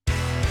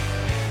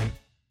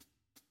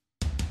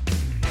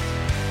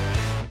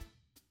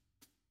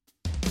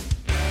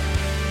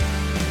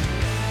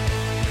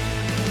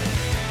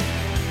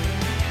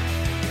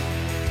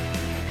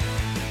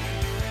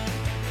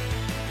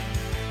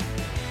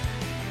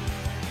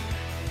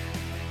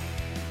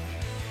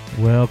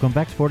Welcome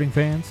back, sporting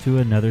fans, to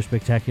another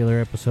spectacular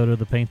episode of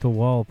the Paint the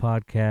Wall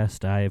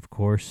podcast. I, of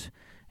course,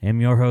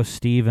 am your host,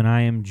 Steve, and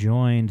I am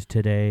joined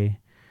today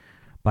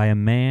by a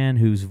man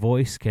whose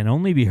voice can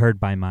only be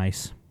heard by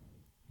mice.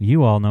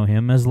 You all know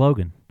him as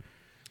Logan.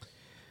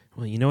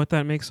 Well, you know what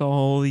that makes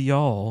all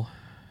y'all?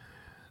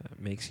 That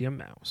makes you a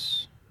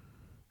mouse.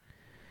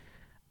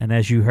 And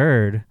as you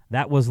heard,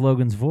 that was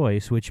Logan's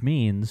voice, which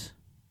means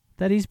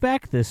that he's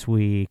back this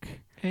week.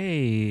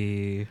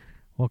 Hey.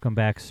 Welcome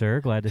back, sir.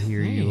 Glad to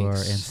hear you are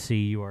and Thanks.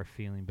 see you are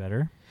feeling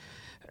better.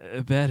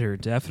 Better.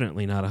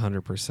 Definitely not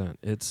 100%.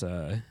 It's,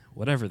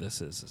 whatever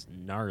this is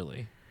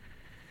gnarly.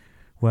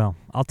 Well,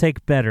 I'll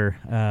take better.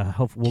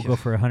 Hope we'll go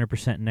for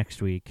 100%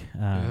 next week.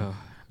 Ugh,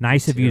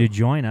 Nice of you to too.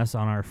 join us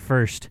on our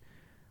first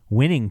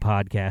winning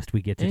podcast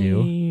we get to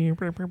do.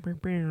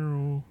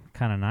 do.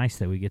 Kind of nice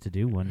that we get to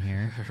do one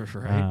here.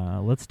 Right?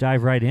 Let's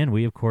dive right in.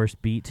 We, of course,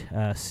 beat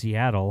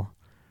Seattle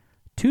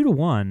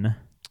 2-1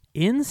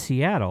 in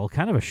Seattle.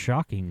 Kind of a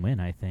shocking win,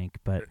 I think.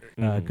 But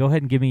go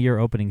ahead and give me your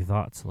opening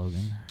thoughts,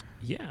 Logan.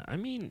 Yeah, I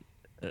mean,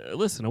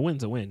 listen, a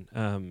win's a win.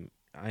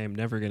 I am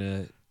never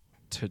going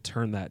to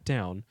turn that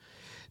down.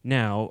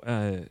 Now,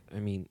 I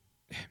mean,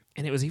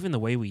 and it was even the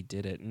way we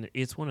did it. And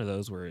it's one of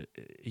those where,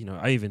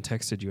 I even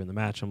texted you in the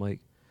match. I'm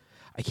like,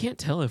 I can't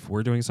tell if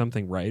we're doing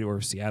something right or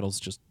if Seattle's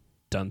just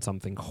done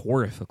something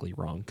horrifically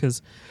wrong,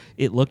 because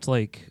it looked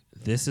like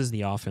this is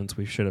the offense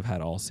we should have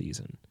had all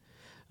season.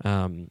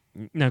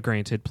 Now,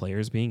 granted,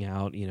 players being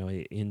out,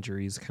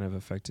 injuries kind of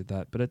affected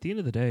that. But at the end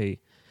of the day,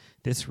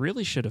 this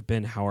really should have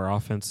been how our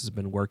offense has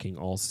been working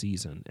all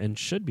season and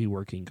should be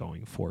working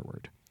going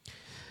forward.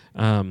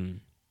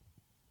 And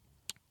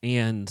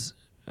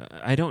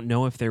I don't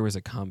know if there was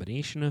a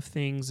combination of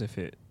things, if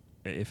it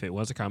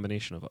was a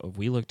combination of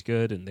we looked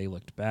good and they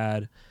looked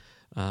bad.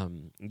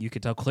 You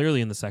could tell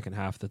clearly in the second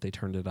half that they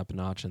turned it up a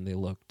notch and they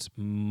looked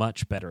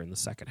much better in the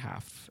second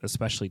half,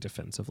 especially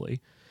defensively.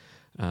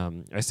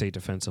 I say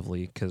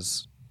defensively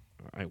because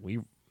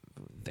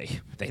they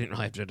didn't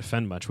really have to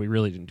defend much. We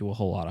really didn't do a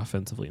whole lot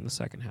offensively in the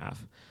second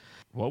half.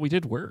 What we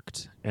did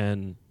worked,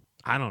 and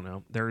I don't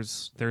know.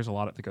 There's a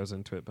lot that goes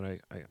into it, but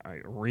I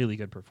really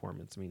good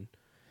performance. I mean,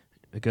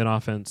 a good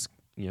offense,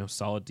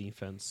 solid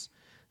defense,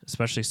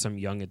 especially some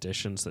young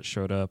additions that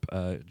showed up.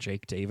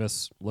 Jake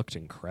Davis looked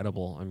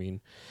incredible. I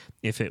mean,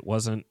 if it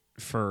wasn't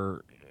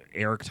for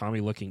Eric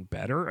Tommy looking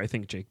better, I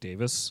think Jake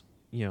Davis,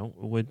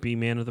 would be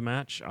man of the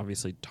match.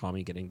 Obviously,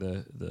 Tommy getting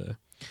the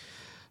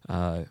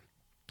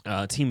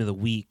team of the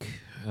week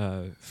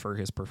for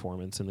his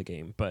performance in the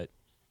game. But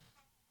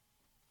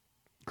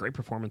great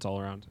performance all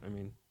around. I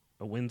mean,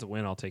 a win's a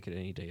win. I'll take it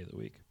any day of the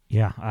week.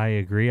 Yeah, I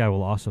agree. I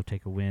will also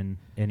take a win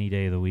any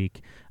day of the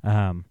week.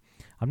 I'm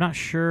not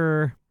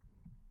sure.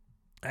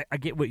 I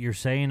get what you're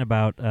saying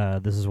about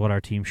this is what our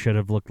team should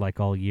have looked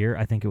like all year.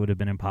 I think it would have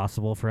been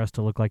impossible for us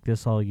to look like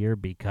this all year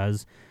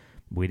because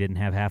we didn't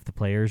have half the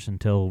players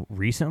until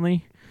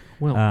recently.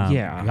 Well,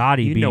 yeah.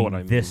 Gotti You being know what I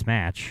mean. this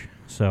match.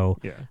 So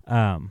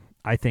Yeah.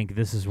 I think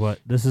this is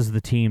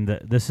the team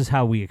this is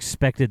how we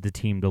expected the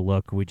team to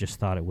look. We just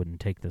thought it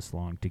wouldn't take this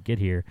long to get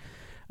here.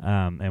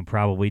 And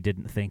probably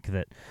didn't think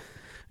that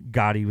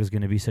Gotti was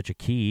going to be such a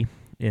key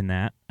in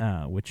that,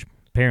 which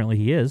apparently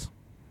he is.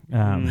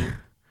 I'm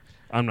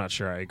not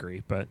sure I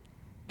agree, but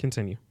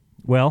continue.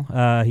 Well,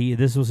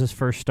 this was his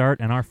first start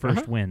and our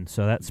first win,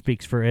 so that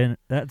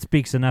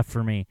speaks enough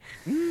for me.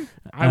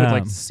 I would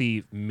like to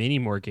see many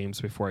more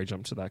games before I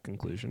jump to that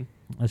conclusion.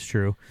 That's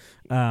true.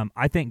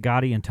 I think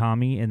Gotti and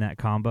Tommy in that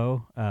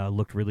combo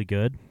looked really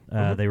good.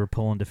 They were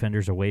pulling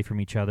defenders away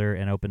from each other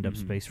and opened up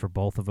space for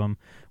both of them,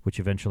 which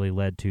eventually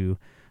led to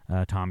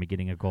Tommy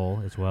getting a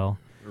goal as well.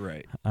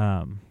 Right.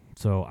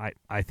 So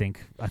I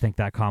think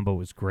that combo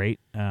was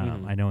great.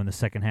 I know in the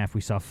second half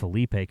we saw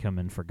Felipe come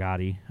in for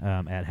Gotti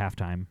at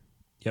halftime.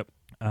 Yep.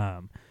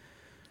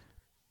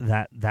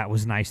 That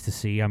was nice to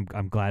see.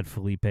 I'm glad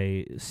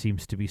Felipe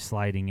seems to be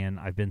sliding in.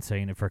 I've been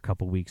saying it for a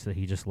couple weeks that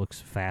he just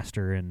looks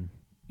faster and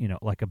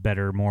like a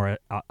better, more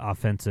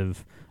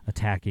offensive,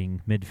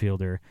 attacking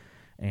midfielder.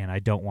 And I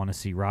don't want to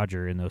see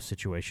Roger in those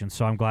situations.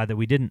 So I'm glad that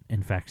we didn't,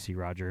 in fact, see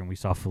Roger and we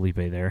saw Felipe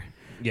there.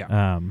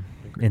 Yeah.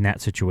 In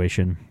that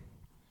situation.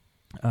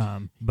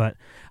 But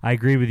I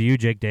agree with you.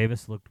 Jake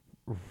Davis looked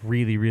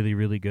really, really,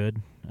 really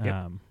good.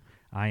 Yep.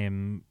 I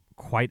am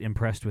quite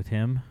impressed with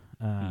him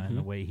and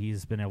the way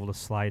he's been able to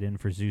slide in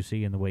for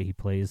Zusi and the way he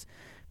plays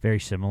very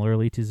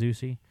similarly to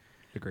Zusi.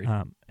 Agreed.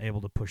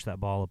 Able to push that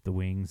ball up the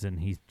wings,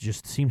 and he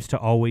just seems to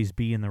always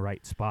be in the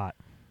right spot.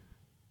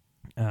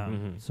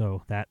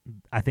 So that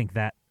I think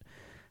that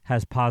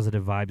has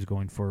positive vibes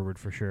going forward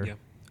for sure. Yeah.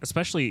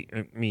 Especially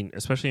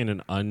in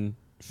an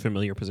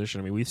unfamiliar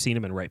position. I mean, we've seen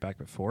him in right back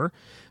before,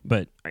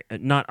 but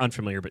not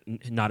unfamiliar, but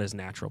not his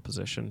natural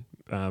position.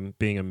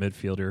 Being a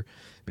midfielder,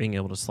 being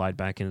able to slide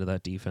back into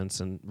that defense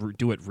and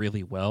do it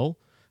really well,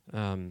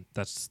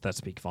 that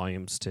speaks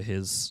volumes to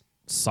his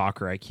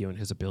soccer IQ and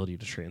his ability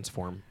to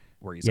transform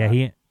where he's at.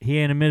 Yeah, he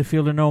ain't a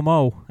midfielder no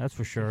mo. That's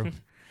for sure.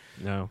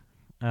 No.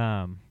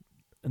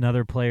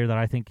 Another player that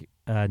I think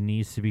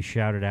needs to be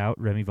shouted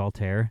out, Remy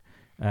Voltaire.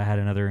 had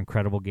another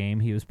incredible game.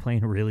 He was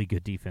playing really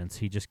good defense.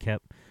 He just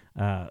kept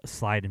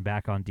sliding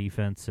back on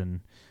defense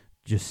and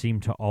just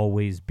seemed to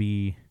always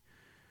be,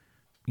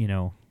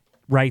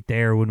 right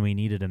there when we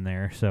needed him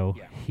there. So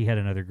he had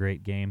another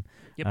great game.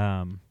 Yep.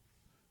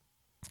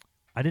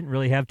 I didn't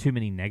really have too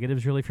many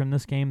negatives really from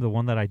this game. The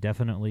one that I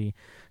definitely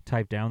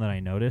typed down that I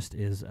noticed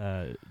is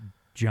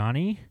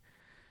Johnny.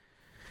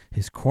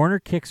 His corner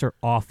kicks are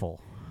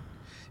awful.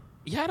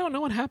 Yeah, I don't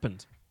know what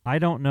happened. I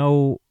don't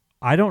know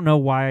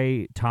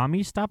why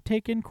Tommy stopped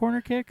taking corner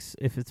kicks.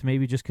 If it's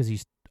maybe just because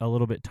he's a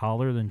little bit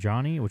taller than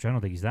Johnny, which I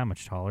don't think he's that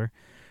much taller.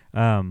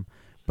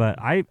 But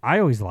I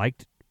always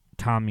liked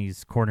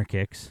Tommy's corner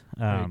kicks.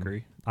 I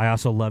agree. I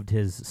also loved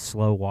his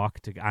slow walk.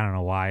 I don't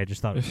know why. I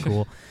just thought it was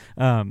cool.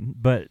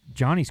 But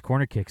Johnny's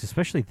corner kicks,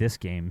 especially this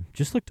game,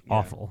 just looked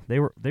awful. They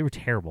were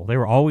terrible. They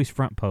were always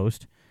front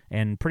post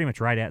and pretty much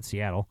right at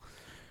Seattle.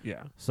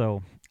 Yeah.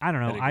 So I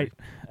don't know.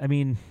 I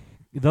mean,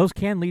 those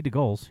can lead to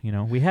goals.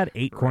 We had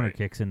 8 corner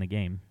kicks in the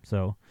game.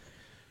 So,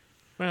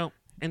 well,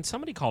 and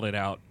somebody called it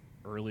out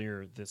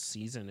earlier this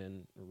season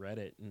in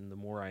Reddit, and the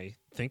more I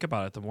think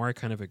about it, the more I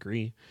kind of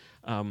agree.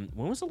 When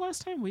was the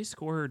last time we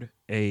scored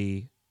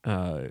a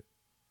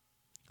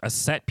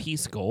set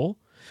piece goal,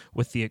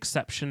 with the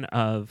exception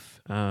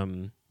of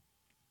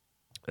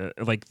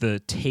like the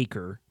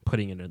taker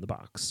putting it in the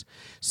box?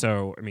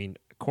 So, I mean,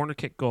 corner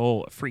kick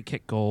goal, a free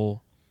kick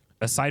goal,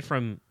 aside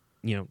from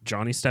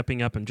Johnny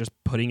stepping up and just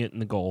putting it in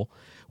the goal.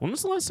 When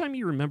was the last time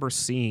you remember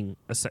seeing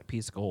a set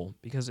piece goal?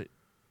 Because it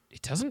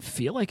doesn't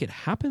feel like it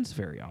happens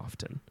very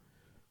often.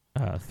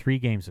 3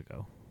 games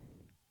ago,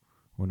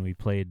 when we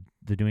played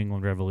the New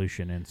England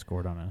Revolution and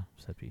scored on a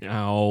set piece.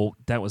 Oh,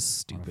 that was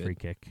stupid. On a free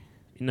kick.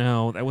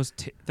 No, that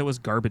was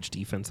garbage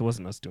defense. It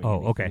wasn't us doing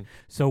anything. Okay.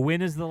 So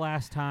when is the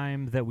last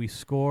time that we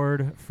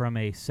scored from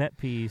a set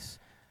piece,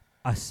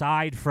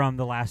 aside from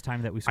the last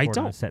time that we scored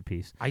on a set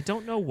piece? I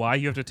don't know why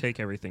you have to take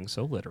everything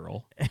so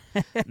literal.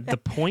 The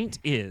point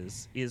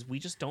is we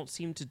just don't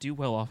seem to do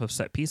well off of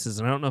set pieces,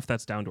 and I don't know if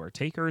that's down to our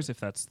takers, if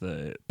that's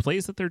the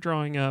plays that they're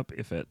drawing up,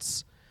 if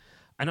it's...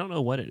 I don't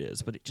know what it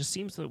is, but it just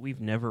seems that we've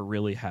never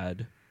really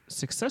had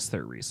success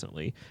there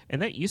recently,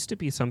 and that used to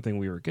be something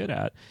we were good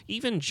at.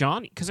 Even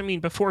Johnny, because I mean,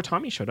 before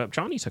Tommy showed up,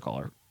 Johnny took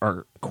all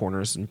our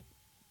corners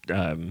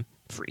and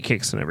free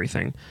kicks and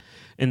everything,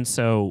 and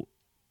so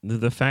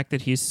the fact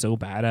that he's so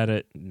bad at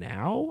it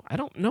now, I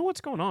don't know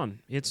what's going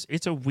on.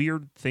 It's a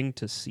weird thing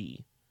to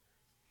see.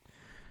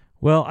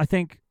 Well, I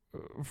think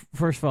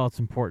first of all, it's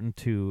important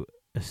to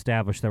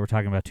establish that we're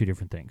talking about 2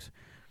 different things.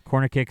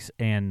 Corner kicks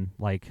and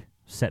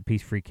set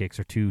piece free kicks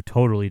are 2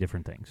 totally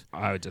different things.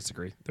 I would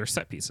disagree. They're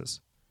set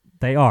pieces.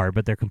 They are,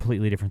 but they're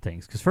completely different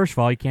things. Because first of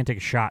all, you can't take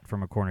a shot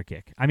from a corner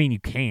kick. I mean, you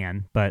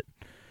can, but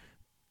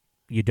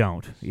you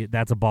don't.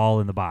 That's a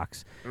ball in the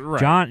box.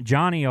 Right.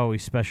 Johnny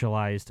always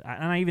specialized,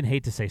 and I even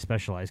hate to say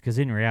specialized, because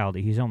in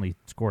reality, he's only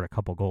scored a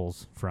couple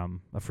goals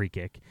from a free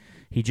kick.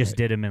 He just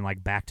did them in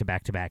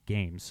back-to-back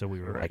games. So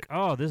we were like,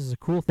 oh, this is a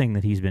cool thing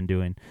that he's been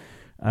doing.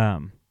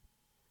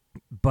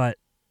 But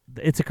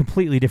it's a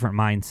completely different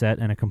mindset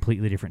and a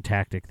completely different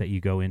tactic that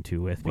you go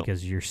into with,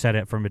 because you're set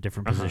up from a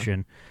different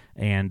position,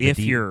 and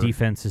the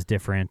defense is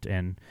different,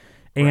 and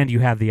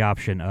you have the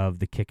option of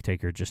the kick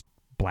taker just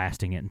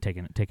blasting it and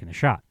taking a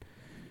shot.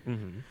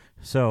 Mm-hmm.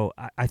 So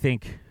I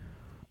think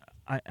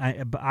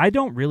I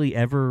don't really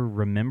ever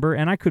remember,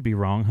 and I could be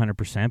wrong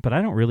 100%, but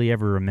I don't really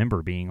ever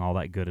remember being all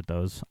that good at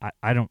those.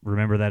 I don't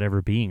remember that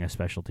ever being a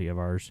specialty of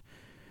ours.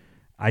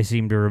 I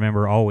seem to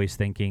remember always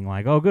thinking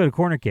oh, good, a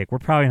corner kick. We're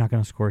probably not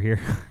going to score here.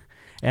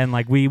 And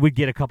we would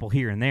get a couple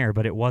here and there,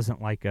 but it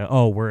wasn't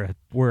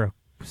we're a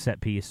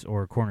set piece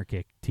or a corner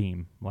kick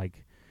team.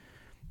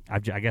 I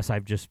guess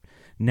I've just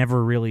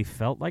never really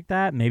felt like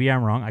that. Maybe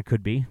I'm wrong. I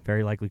could be.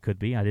 Very likely could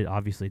be. I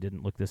obviously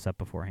didn't look this up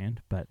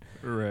beforehand, but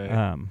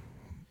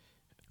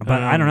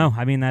but I don't know.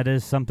 I mean, that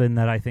is something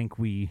that I think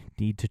we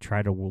need to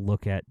try to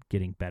look at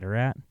getting better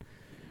at,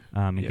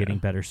 and getting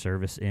better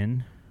service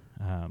in.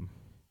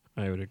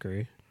 I would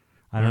agree.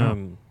 I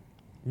don't know.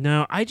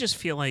 No, I just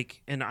feel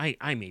like, and I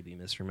may be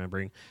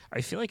misremembering, I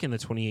feel like in the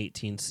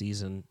 2018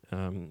 season,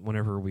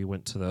 whenever we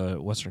went to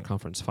the Western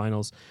Conference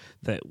Finals,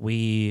 that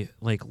we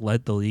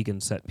led the league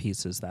in set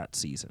pieces that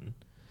season.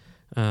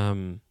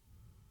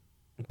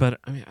 But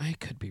I mean, I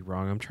could be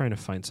wrong. I'm trying to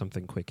find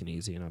something quick and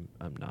easy, and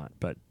I'm not.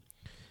 But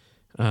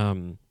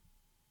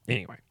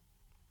anyway,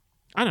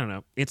 I don't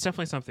know. It's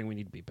definitely something we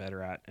need to be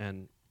better at,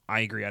 and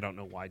I agree. I don't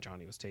know why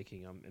Johnny was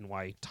taking them and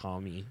why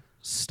Tommy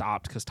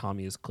stopped, because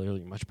Tommy is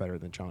clearly much better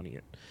than Johnny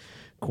at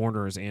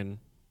corners and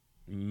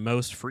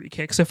most free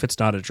kicks if it's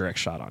not a direct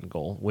shot on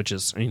goal, which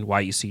is why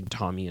you see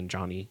Tommy and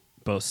Johnny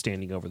both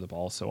standing over the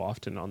ball so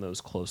often on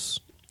those close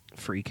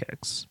free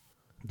kicks.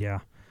 Yeah.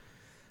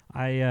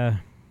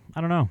 I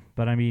don't know,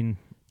 but I mean,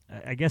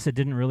 I guess it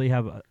didn't really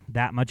have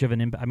that much of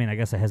an impact. I mean, I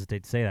guess I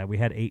hesitate to say that. We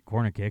had 8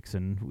 corner kicks,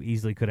 and we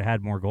easily could have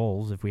had more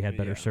goals if we had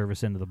better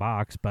service into the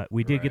box, but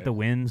we did get the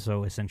win,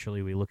 so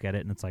essentially we look at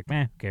it and it's who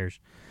cares?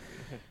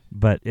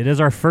 but it is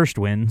our first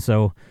win,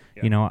 so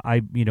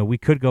we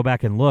could go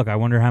back and look. I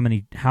wonder how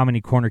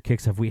many corner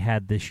kicks have we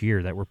had this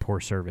year that were poor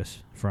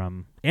service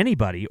from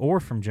anybody or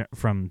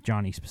from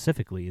Johnny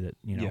specifically that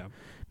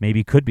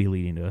maybe could be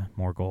leading to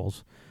more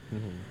goals.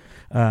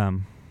 Mm-hmm.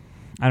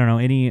 I don't know,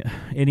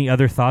 any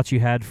other thoughts you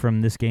had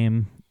from this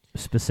game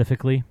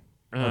specifically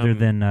other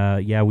than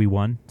we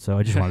won. So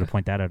I just wanted to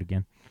point that out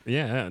again.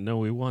 Yeah, no,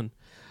 we won.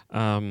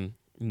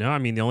 No, I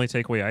mean the only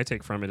takeaway I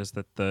take from it is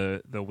that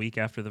the week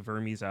after the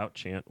Vermes out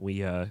chant,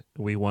 we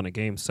won a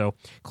game. So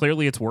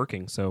clearly it's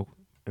working. So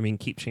I mean,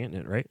 keep chanting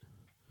it, right?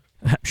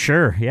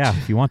 Sure, yeah,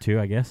 if you want to,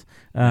 I guess.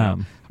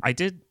 I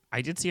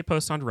did see a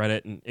post on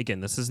Reddit, and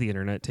again, this is the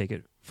internet. Take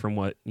it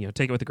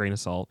with a grain of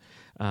salt.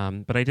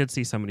 But I did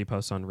see somebody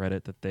post on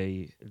Reddit that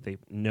they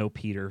know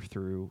Peter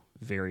through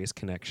various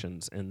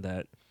connections, and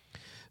that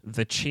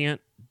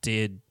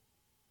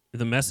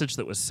the message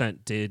that was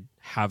sent did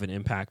have an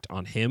impact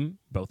on him,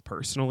 both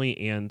personally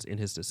and in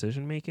his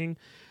decision making,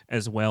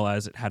 as well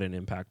as it had an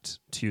impact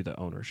to the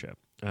ownership.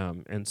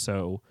 And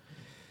so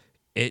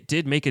it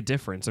did make a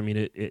difference. I mean,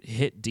 it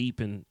hit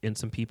deep in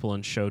some people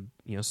and showed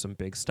some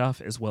big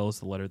stuff, as well as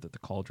the letter that the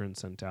Cauldron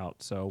sent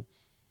out. So,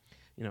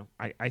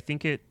 I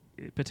think it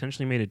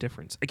potentially made a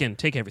difference. Again,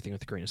 take everything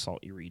with a grain of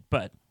salt you read,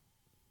 but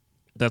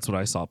that's what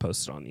I saw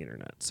posted on the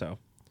internet. So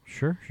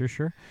sure.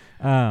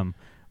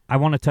 I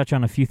want to touch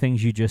on a few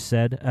things you just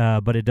said,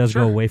 but it does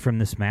go away from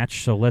this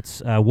match. So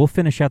we'll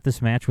finish out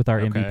this match with our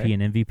MVP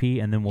and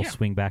MVP, and then we'll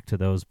swing back to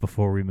those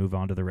before we move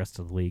on to the rest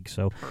of the league.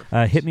 So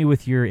hit me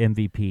with your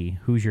MVP.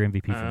 Who's your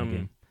MVP from the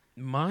game?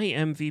 My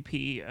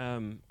MVP,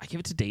 I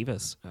give it to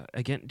Davis.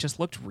 Again, just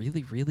looked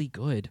really, really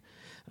good.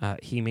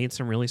 He made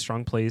some really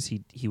strong plays.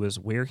 He was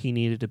where he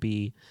needed to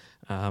be,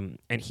 and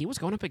he was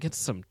going up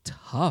against some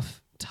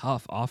tough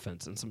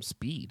offense and some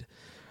speed.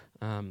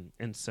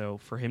 And so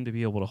for him to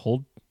be able to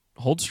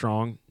hold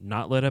strong,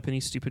 not let up any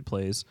stupid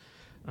plays,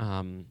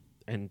 and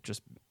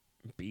just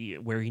be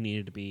where he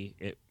needed to be,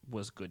 it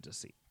was good to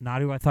see.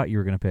 Not who I thought you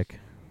were going to pick.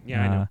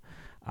 Yeah, I know.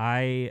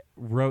 I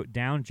wrote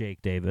down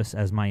Jake Davis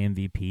as my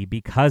MVP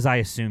because I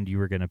assumed you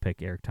were going to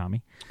pick Eric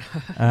Tommy.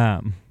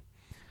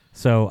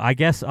 So I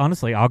guess,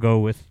 honestly, I'll go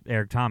with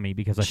Eric Tommy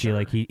because I feel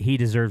like he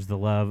deserves the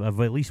love of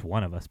at least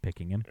one of us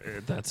picking him.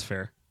 That's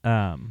fair.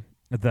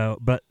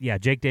 But yeah,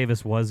 Jake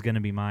Davis was going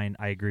to be mine.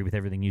 I agree with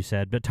everything you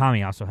said. But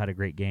Tommy also had a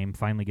great game.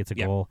 Finally gets a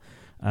goal.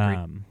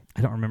 I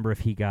don't remember if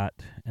he got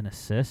an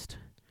assist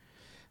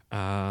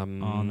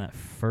on that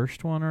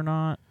first one or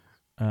not.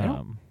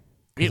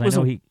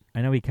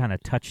 I know he kind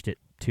of touched it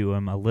to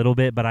him a little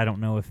bit, but I don't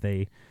know if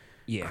they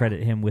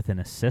credit him with an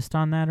assist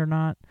on that or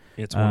not.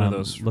 It's one of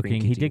those.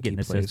 He did get an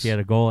assist. Plays. He had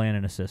a goal and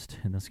an assist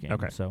in this game.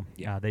 Okay. So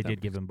they did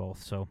give him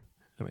both. So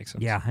that makes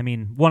sense. Yeah, I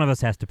mean, one of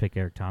us has to pick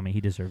Eric Tommy.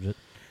 He deserves it.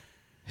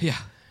 Yeah,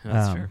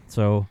 that's fair.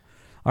 So,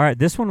 all right,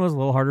 this one was a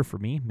little harder for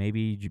me.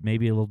 Maybe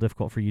a little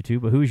difficult for you too.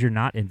 But who's your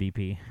not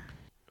MVP?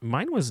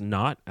 Mine was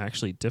not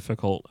actually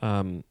difficult.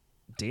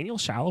 Daniel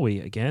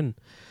Shalhoub again.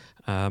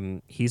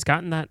 He's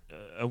gotten that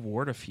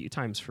award a few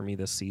times for me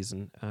this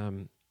season.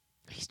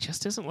 He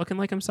just isn't looking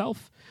like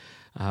himself.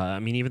 I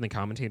mean, even the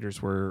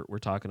commentators were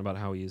talking about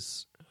how he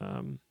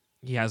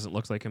hasn't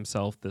looked like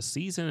himself this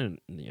season,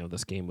 and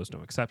this game was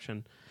no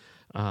exception.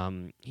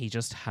 He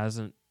just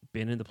hasn't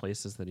been in the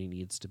places that he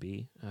needs to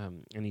be,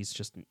 and he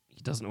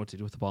doesn't know what to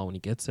do with the ball when he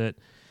gets it.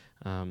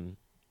 And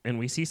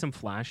we see some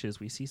flashes,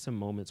 we see some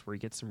moments where he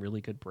gets some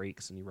really good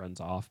breaks and he runs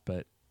off,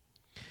 but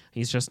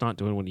he's just not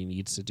doing what he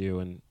needs to do,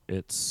 and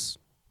it's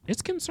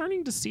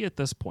concerning to see at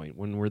this point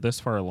when we're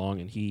this far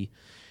along and he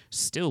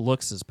still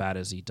looks as bad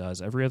as he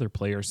does. Every other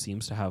player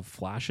seems to have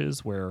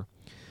flashes where,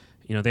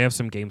 they have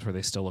some games where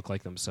they still look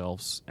like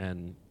themselves,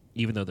 and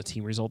even though the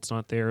team result's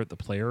not there, the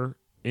player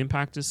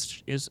impact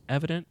is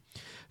evident.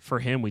 For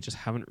him, we just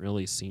haven't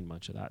really seen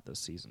much of that this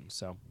season.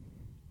 So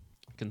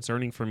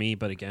concerning for me,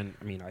 but again,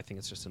 I mean, I think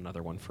it's just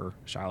another one for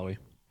Shalhoub.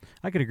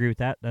 I could agree with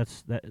that.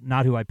 That's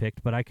not who I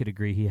picked, but I could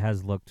agree he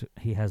has looked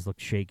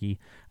shaky.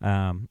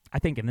 I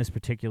think in this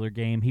particular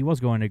game, he was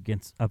going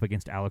up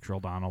against Alex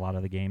Roldan a lot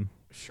of the game.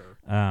 Sure.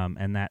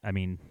 And that, I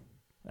mean,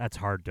 that's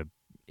hard to.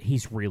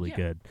 He's really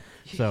good.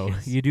 So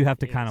you do have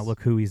to kind of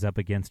look who he's up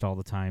against all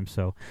the time.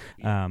 So,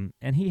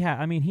 and he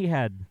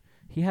had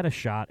a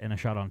shot and a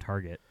shot on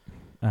target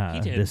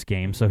this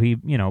game. So he,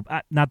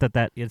 not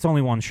that it's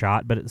only one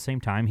shot, but at the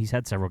same time, he's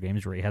had several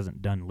games where he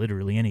hasn't done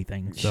literally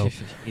anything. So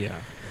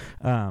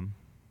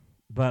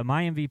but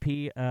my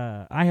MVP,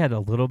 I had a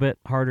little bit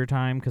harder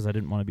time because I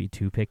didn't want to be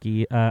too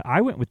picky.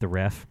 I went with the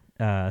ref.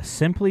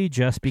 Simply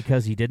just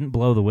because he didn't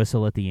blow the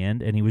whistle at the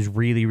end, and he was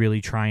really,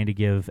 really trying to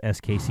give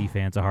SKC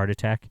fans a heart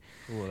attack.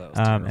 Ooh, that was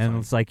and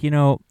it's like,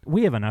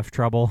 we have enough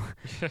trouble,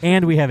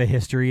 and we have a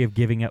history of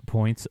giving up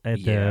points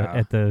at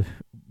the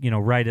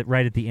right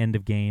at the end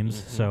of games.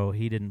 Mm-hmm. So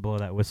he didn't blow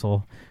that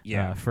whistle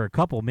for a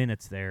couple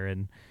minutes there,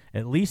 and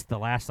at least the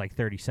last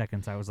 30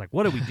 seconds, I was like,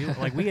 what do we do?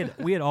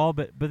 we had all,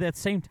 but at the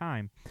same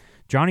time,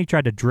 Johnny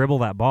tried to dribble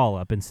that ball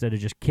up instead of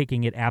just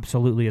kicking it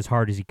absolutely as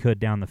hard as he could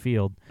down the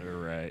field.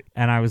 Right.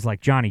 Right. And I was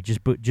like, Johnny,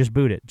 just boot it. Just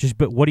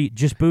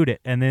boot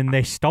it. And then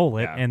they stole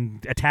it Yeah.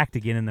 and attacked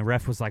again. And the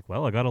ref was like,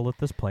 well, I got to let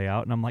this play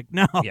out. And I'm like,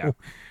 no. Yeah.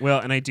 Well,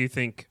 and I do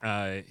think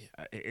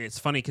it's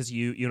funny because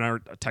you and I were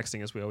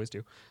texting as we always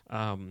do.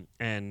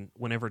 And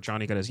whenever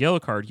Johnny got his yellow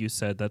card, you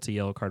said that's a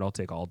yellow card I'll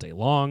take all day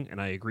long,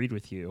 and I agreed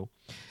with you.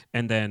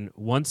 And then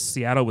once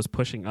Seattle was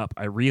pushing up,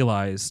 I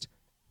realized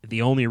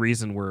the only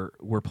reason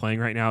we're playing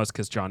right now is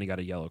because Johnny got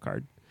a yellow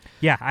card.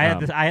 Yeah,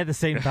 I had the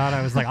same thought.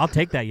 I was like, I'll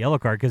take that yellow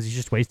card because he's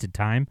just wasted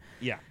time.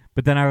 Yeah.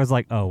 But then I was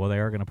like, oh, well, they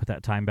are going to put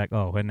that time back.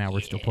 Oh, and now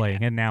we're still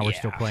playing. And now we're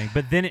still playing.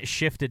 But then it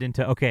shifted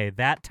into, okay,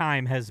 that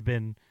time has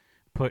been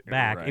put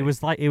back. Right.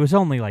 It was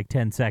only like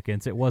 10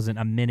 seconds. It wasn't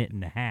a minute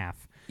and a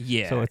half.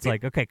 Yeah. So it's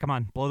like, okay, come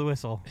on, blow the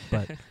whistle.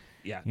 But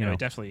yeah, you know. it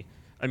definitely.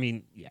 I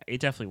mean, yeah,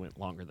 it definitely went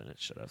longer than it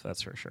should have.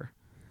 That's for sure.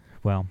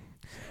 Well,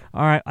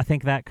 all right. I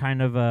think that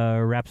kind of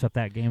wraps up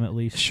that game at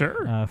least.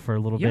 Sure. For a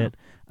little Yeah.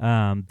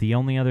 bit. The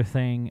only other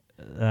thing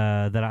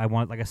that I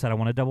want, like I said, I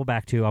want to double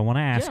back to. I want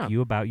to ask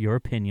you about your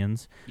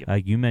opinions.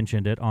 Yep. You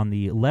mentioned it on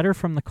the letter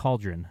from the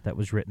Cauldron that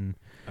was written.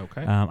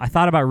 Okay. I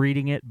thought about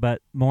reading it,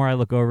 but more I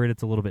look over it,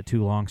 it's a little bit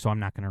too long, so I'm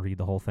not going to read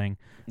the whole thing.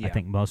 Yeah. I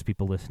think most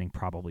people listening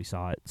probably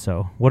saw it.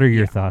 So, what are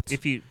your thoughts?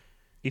 If you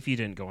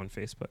didn't go on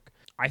Facebook,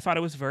 I thought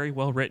it was very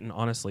well written.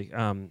 Honestly,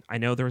 I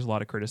know there was a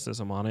lot of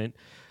criticism on it,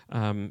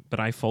 but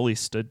I fully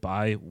stood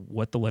by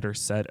what the letter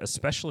said,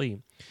 especially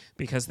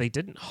because they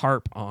didn't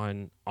harp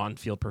on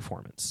on-field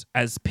performance.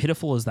 As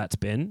pitiful as that's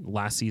been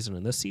last season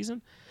and this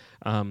season,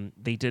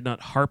 they did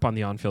not harp on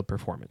the on-field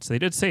performance. They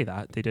did say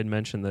that. They did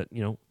mention that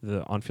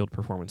the on-field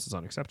performance is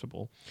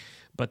unacceptable,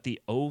 but the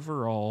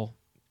overall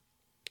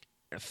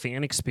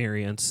fan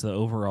experience, the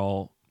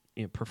overall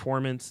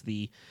performance,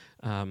 the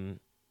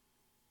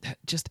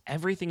just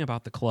everything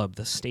about the club,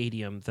 the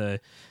stadium,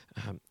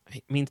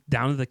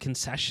 down to the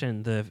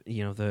concession,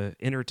 the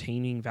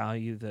entertaining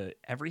value, the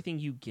everything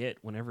you get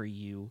whenever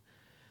you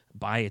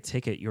buy a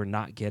ticket, you're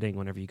not getting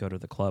whenever you go to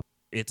the club.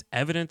 It's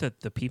evident that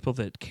the people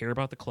that care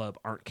about the club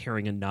aren't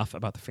caring enough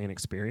about the fan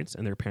experience,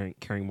 and they're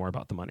caring more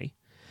about the money.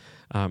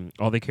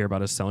 All they care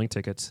about is selling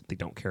tickets. They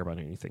don't care about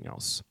anything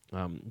else.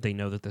 They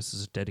know that this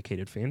is a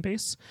dedicated fan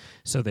base,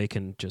 so they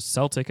can just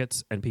sell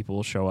tickets and people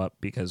will show up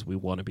because we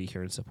want to be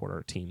here and support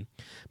our team.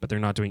 But they're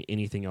not doing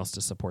anything else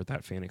to support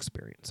that fan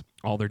experience.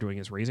 All they're doing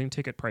is raising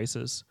ticket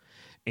prices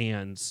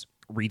and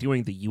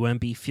redoing the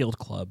UMB Field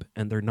Club,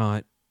 and they're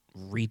not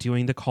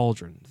redoing the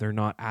Cauldron. They're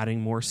not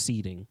adding more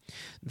seating.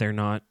 They're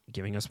not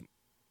giving us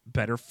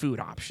better food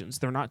options.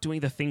 They're not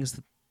doing the things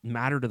that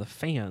matter to the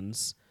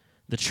fans,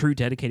 the true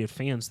dedicated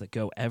fans that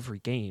go every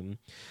game.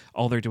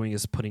 All they're doing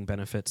is putting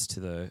benefits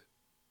to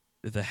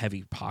the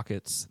heavy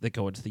pockets that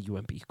go into the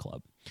UMB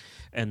club.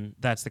 And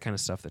that's the kind of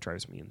stuff that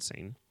drives me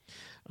insane.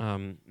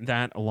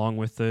 That along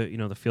with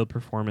the field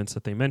performance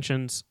that they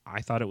mentioned, I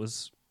thought it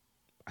was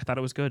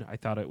good. I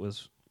thought it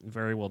was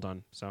very well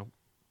done. So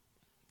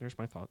there's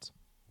my thoughts.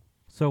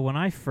 So when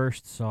I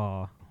first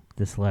saw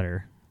this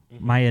letter,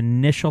 my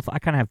initial I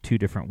kind of have two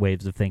different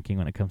waves of thinking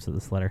when it comes to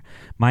this letter.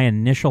 My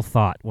initial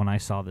thought when I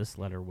saw this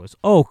letter was,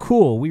 oh,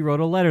 cool, we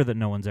wrote a letter that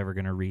no one's ever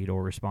going to read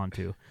or respond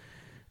to.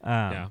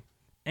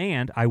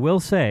 And I will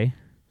say,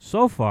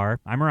 so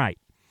far, I'm right.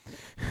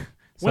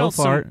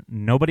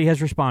 Nobody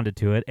has responded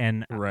to it,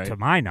 and to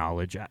my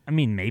knowledge, I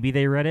mean, maybe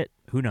they read it.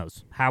 Who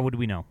knows? How would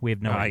we know? We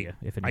have no idea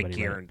if anybody read it. I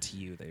guarantee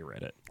you they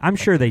read it. I'm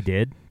sure they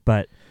did,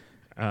 but...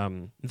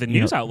 the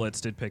news outlets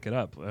did pick it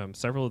up.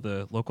 Several of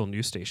the local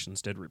news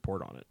stations did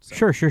report on it.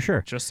 So.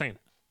 Sure. Just saying.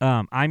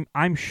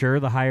 I'm sure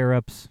the higher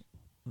ups,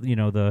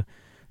 the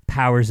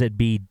powers that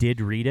be,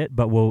 did read it.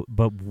 But will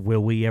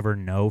we ever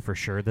know for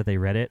sure that they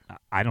read it?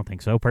 I don't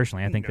think so.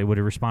 Personally, I think they would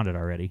have responded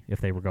already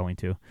if they were going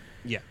to.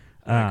 Yeah.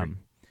 I agree.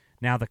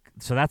 Now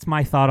so that's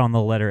my thought on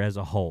the letter as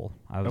a whole.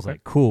 I was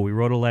like, cool. We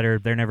wrote a letter.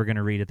 They're never going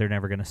to read it. They're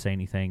never going to say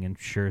anything. And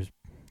sure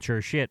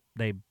as shit,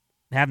 they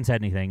haven't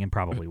said anything and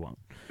probably won't.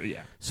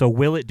 Yeah. So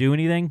will it do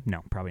anything?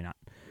 No, probably not.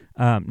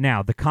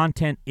 Now, the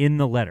content in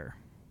the letter,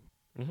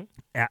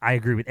 I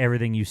agree with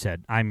everything you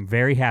said. I'm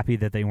very happy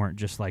that they weren't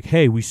just like,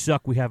 hey, we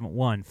suck, we haven't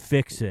won,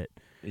 fix it.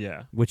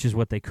 Yeah. Which is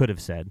what they could have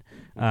said.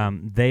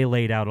 They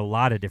laid out a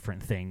lot of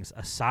different things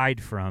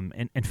aside from,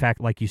 in fact,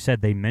 like you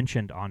said, they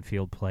mentioned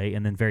on-field play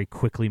and then very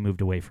quickly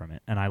moved away from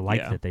it. And I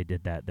like that they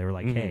did that. They were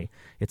like, hey,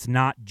 it's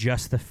not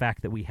just the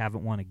fact that we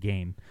haven't won a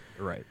game.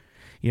 Right.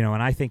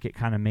 And I think it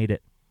kind of made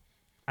it,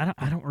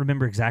 I don't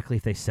remember exactly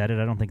if they said it.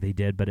 I don't think they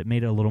did, but it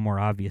made it a little more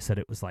obvious that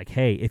it was like,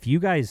 hey, if you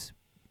guys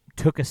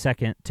took a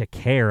second to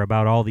care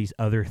about all these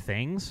other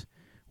things,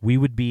 we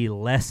would be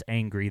less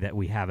angry that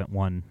we haven't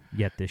won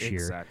yet this year.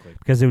 Exactly.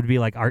 Because it would be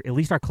like, at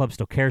least our club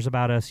still cares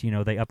about us.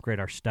 They upgrade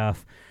our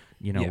stuff.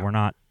 We're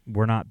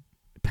not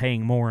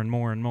paying more and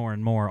more and more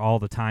and more all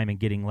the time and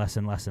getting less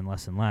and less and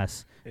less and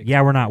less. Exactly.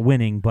 Yeah, we're not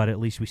winning, but at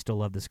least we still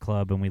love this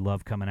club and we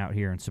love coming out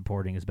here and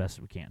supporting as best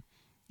as we can.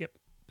 Yep.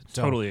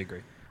 Totally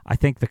agree. I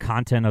think the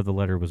content of the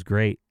letter was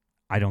great.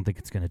 I don't think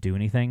it's going to do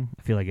anything.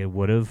 I feel like it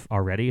would have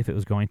already if it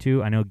was going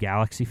to. I know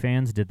Galaxy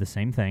fans did the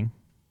same thing.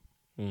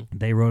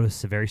 They wrote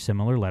us a very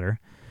similar letter.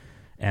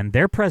 And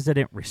their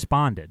president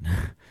responded.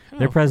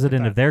 Their Oh,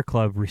 president look of at their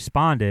club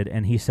responded,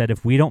 and he said,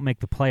 "If we don't make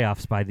the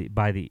playoffs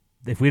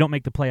if we don't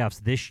make the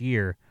playoffs this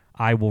year,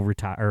 I will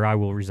retire or I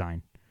will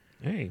resign."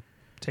 that. Hey,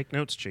 take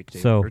notes, Jake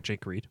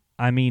Reed.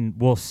 I mean,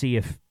 we'll see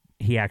if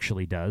he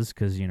actually does,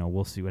 because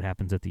we'll see what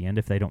happens at the end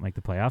if they don't make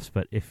the playoffs.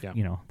 But if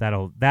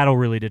that'll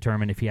really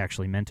determine if he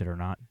actually meant it or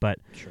not. But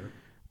Sure.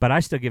 But I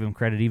still give him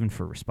credit even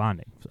for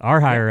responding.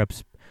 Our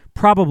higher-ups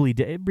probably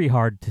did. It'd be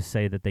hard to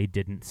say that they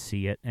didn't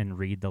see it and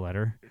read the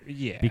letter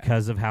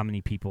because of how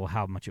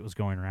much it was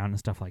going around and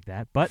stuff like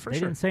that. But they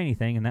didn't say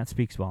anything, and that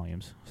speaks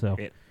volumes. So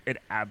it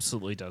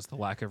absolutely does. The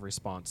lack of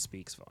response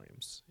speaks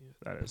volumes.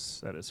 That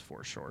is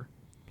for sure.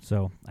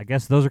 So I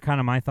guess those are kind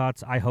of my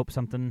thoughts. I hope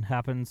something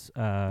happens.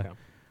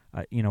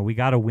 We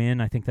got to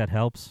win. I think that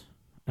helps.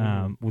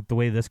 With the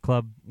way this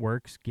club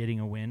works,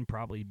 getting a win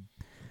probably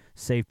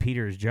save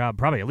Peter's job,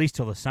 probably at least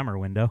till the summer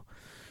window.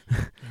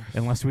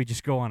 Unless we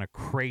just go on a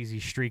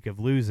crazy streak of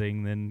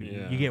losing, then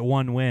you get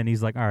one win.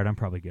 He's like, all right, I'm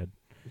probably good.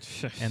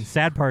 And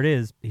sad part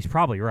is, he's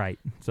probably right.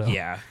 So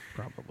yeah,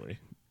 probably.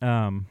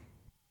 All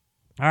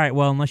right.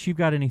 Well, unless you've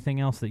got anything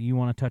else that you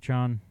want to touch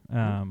on,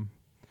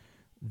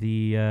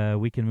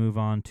 we can move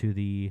on to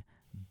the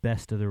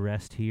best of the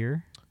rest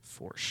here.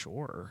 For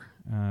sure.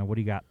 What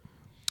do you got?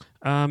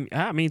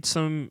 I mean,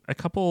 a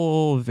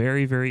couple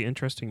very, very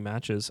interesting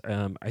matches.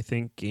 I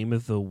think game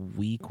of the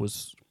week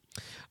was.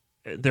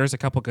 There's a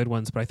couple good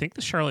ones, but I think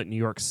the Charlotte-New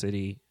York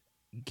City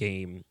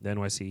game, the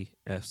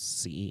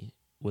NYCFC,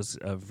 was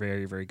a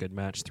very, very good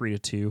match.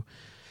 3-2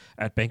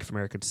 at Bank of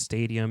America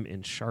Stadium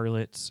in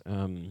Charlotte.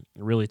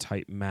 Really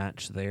tight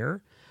match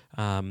there.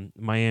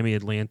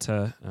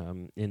 Miami-Atlanta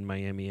in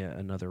Miami,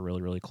 another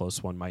really, really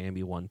close one.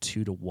 Miami won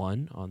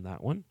 2-1 on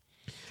that one.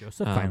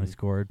 Joseph finally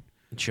scored.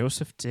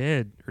 Joseph,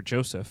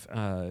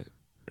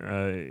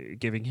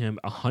 giving him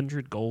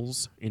 100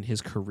 goals in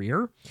his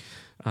career,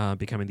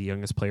 becoming the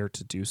youngest player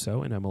to do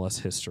so in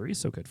MLS history,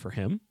 so good for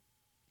him.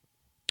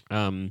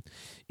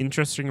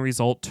 Interesting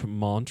result to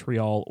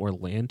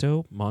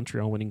Montreal-Orlando.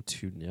 Montreal winning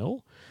 2-0.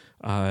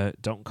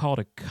 Don't call it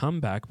a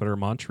comeback, but are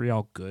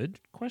Montreal good? ?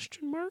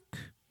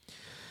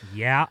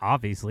 Yeah,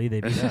 obviously they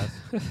beat us.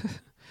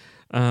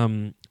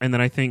 And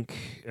then I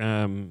think...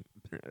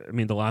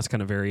 the last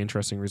kind of very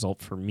interesting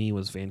result for me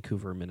was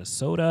Vancouver,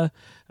 Minnesota.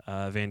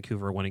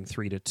 Vancouver winning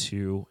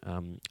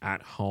 3-2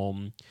 at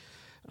home.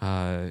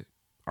 Are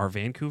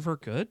Vancouver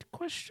good? ?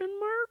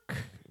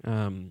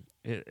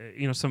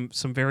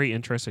 Some very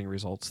interesting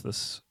results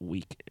this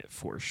week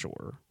for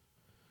sure.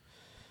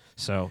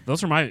 So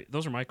those are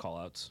my call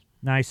outs.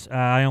 Nice.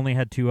 I only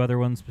had two other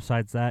ones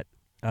besides that.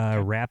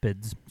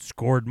 Rapids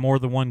scored more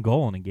than one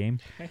goal in a game.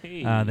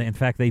 Hey. In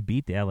fact, they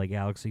beat the LA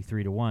Galaxy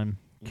 3-1.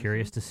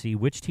 Curious to see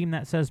which team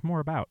that says more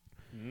about.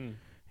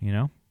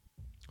 Yeah.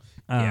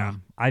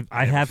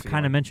 I have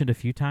kind of mentioned a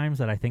few times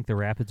that I think the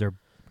Rapids are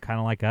kind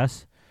of like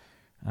us.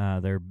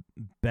 They're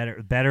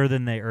better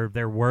than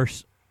they're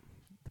worse,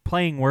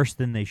 playing worse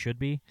than they should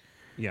be.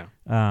 Yeah.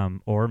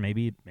 Or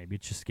maybe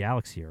it's just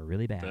Galaxy are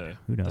really bad.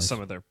 Who knows?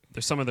 Some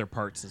of their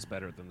parts is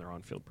better than their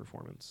on-field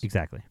performance.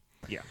 Exactly.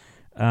 Yeah.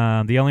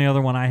 The only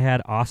other one I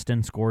had,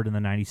 Austin scored in the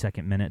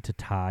 92nd minute to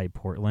tie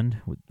Portland.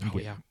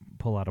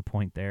 Pull out a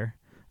point there.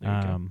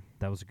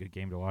 That was a good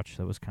game to watch.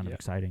 That was kind of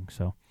exciting.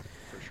 So,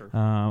 for sure.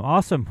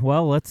 Awesome.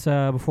 Well, let's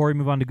before we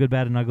move on to good,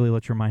 bad, and ugly,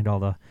 let's remind all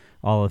the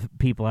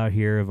people out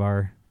here of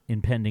our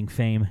impending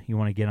fame. You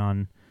want to get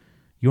on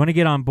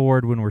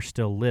board when we're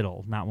still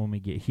little, not when we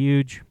get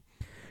huge.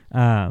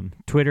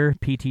 Twitter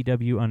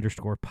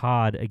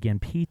PTW_pod. Again,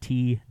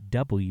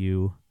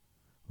 PTW.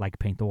 Like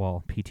Paint the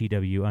Wall,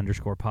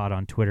 PTW_pod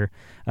on Twitter.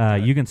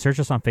 You can search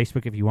us on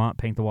Facebook if you want,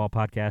 Paint the Wall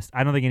Podcast.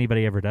 I don't think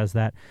anybody ever does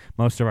that.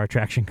 Most of our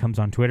traction comes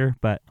on Twitter,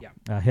 but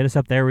hit us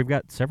up there. We've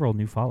got several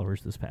new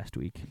followers this past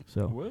week,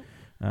 so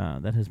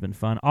that has been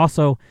fun.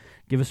 Also,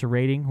 give us a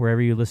rating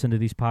wherever you listen to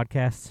these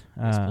podcasts.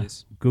 Yes,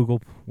 please.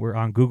 Google, we're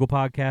on Google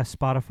Podcasts,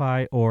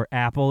 Spotify, or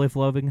Apple if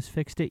Loving's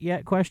fixed it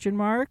yet, ? Working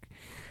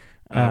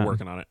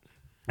on it.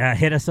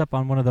 Hit us up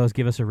on one of those.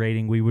 Give us a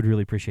rating. We would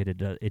really appreciate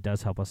it. It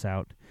does help us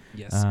out.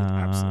 Yes, it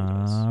absolutely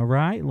does. All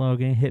right,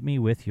 Logan, hit me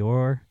with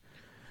your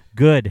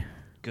good.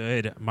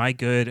 Good. My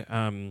good.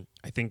 I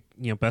think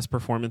best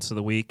performance of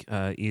the week.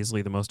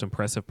 Easily the most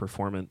impressive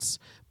performance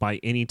by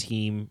any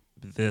team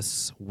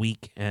this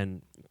week,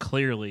 and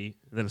clearly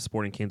the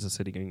Sporting Kansas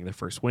City getting their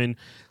first win.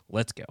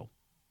 Let's go.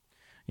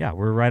 Yeah,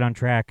 we're right on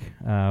track.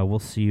 We'll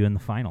see you in the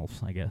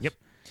finals, I guess. Yep.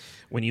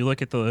 When you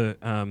look at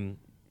the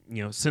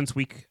since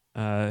week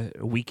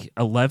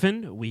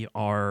 11, we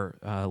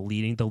are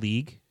leading the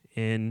league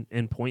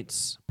in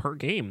points per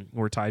game.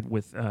 We're tied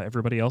with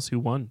everybody else who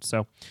won.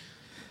 So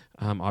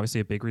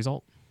obviously a big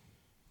result.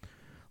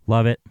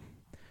 Love it.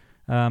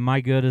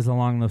 My good is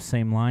along those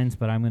same lines,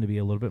 but I'm going to be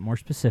a little bit more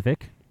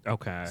specific.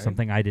 Okay.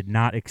 Something I did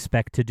not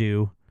expect to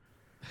do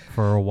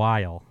for a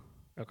while.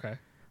 Okay.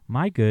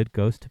 My good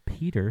goes to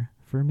Peter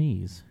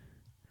Vermees.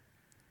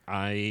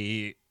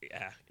 I'm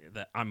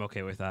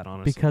okay with that,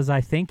 honestly. Because I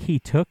think he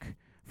took,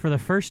 for the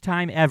first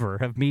time ever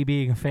of me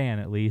being a fan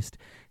at least,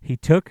 he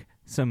took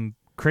some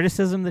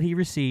criticism that he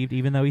received,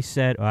 even though he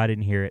said, "Oh, I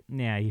didn't hear it."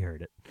 Yeah, he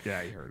heard it.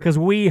 Yeah, he heard it. Because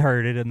we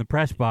heard it in the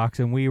press box,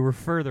 and we were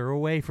further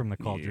away from the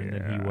cauldron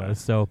than he was,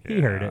 so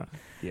he heard it.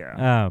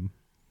 Yeah.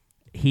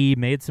 He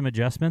made some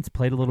adjustments,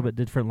 played a little bit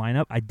different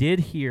lineup. I did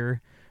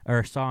hear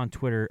or saw on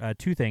Twitter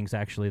two things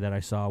actually that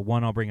I saw.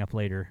 One I'll bring up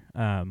later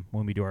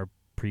when we do our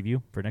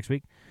preview for next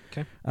week.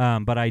 Okay.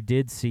 But I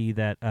did see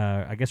that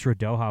I guess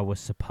Radoja was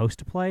supposed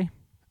to play.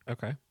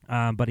 Okay.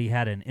 But he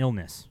had an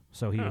illness,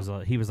 so he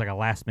was like a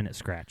last minute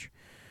scratch.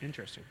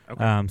 Interesting.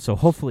 Okay. So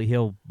hopefully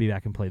he'll be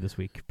back and play this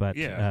week. But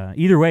Yeah.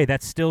 either way,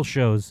 that still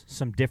shows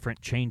some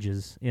different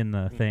changes in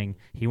the thing.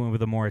 He went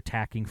with a more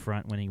attacking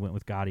front when he went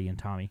with Gotti and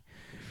Tommy.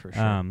 For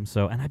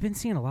sure. And I've been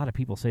seeing a lot of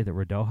people say that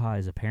Radoja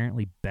is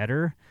apparently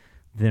better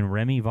than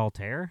Remy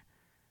Voltaire.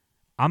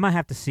 I'm gonna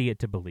have to see it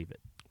to believe it.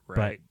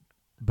 Right.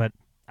 But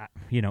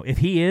if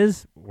he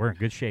is, we're in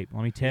good shape.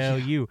 Let me tell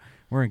you,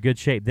 we're in good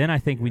shape. Then I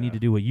think we need to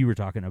do what you were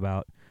talking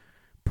about.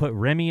 Put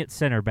Remy at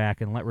center back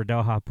and let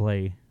Radoja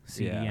play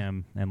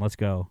CDM, and let's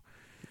go.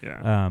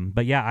 Yeah.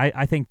 But yeah,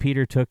 I think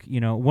Peter took,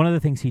 one of the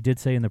things he did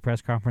say in the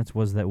press conference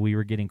was that we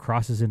were getting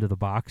crosses into the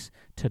box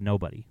to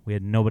nobody. We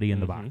had nobody in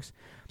the box.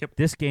 Yep.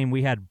 This game,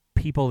 we had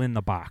people in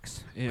the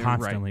box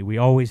constantly. Right. We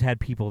always had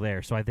people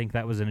there. So I think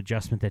that was an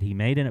adjustment that he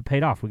made, and it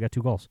paid off. We got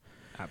 2 goals.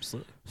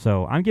 Absolutely.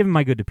 So I'm giving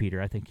my good to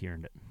Peter. I think he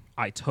earned it.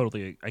 I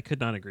could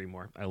not agree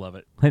more. I love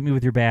it. Hit me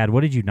with your bad.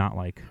 What did you not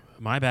like?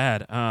 My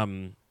bad.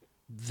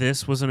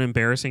 This was an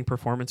embarrassing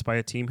performance by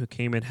a team who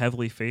came in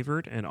heavily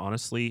favored and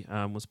honestly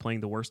was playing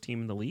the worst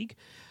team in the league.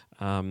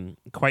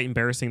 Quite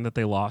embarrassing that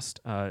they lost.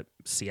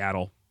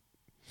 Seattle.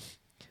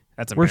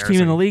 That's worst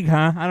team in the league,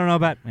 huh? I don't know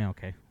about. Yeah,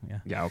 okay. Yeah.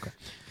 Yeah.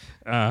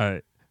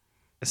 Okay.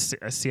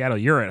 Seattle,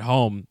 you're at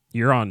home.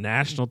 You're on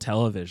national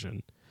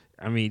television.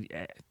 I mean,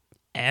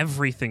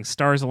 everything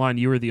stars align.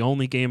 You were the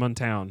only game on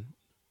town,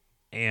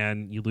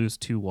 and you lose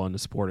 2-1 to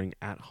Sporting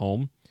at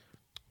home.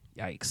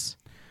 Yikes.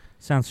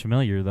 Sounds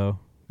familiar though.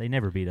 They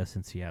never beat us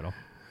in Seattle.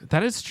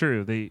 That is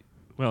true.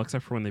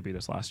 Except for when they beat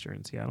us last year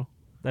in Seattle.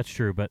 That's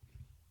true, but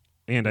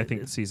and I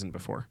think the season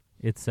before.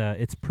 It's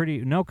pretty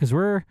because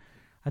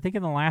I think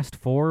in the last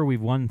 4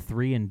 we've won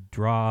 3 and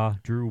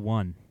drew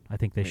 1. I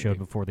think they showed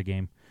before the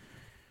game.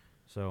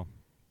 So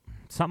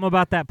something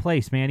about that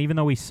place, man. Even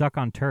though we suck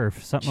on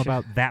turf, something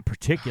about that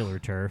particular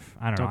turf.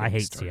 I don't know. I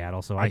hate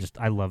Seattle, so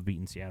I love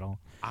beating Seattle.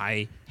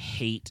 I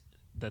hate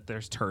that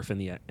there's turf in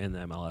the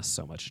MLS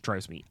so much. It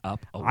drives me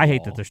up a wall. I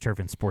hate that there's turf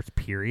in sports,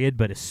 period,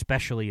 but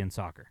especially in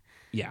soccer.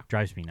 Yeah.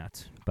 Drives me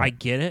nuts. But I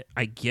get it.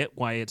 I get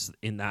why it's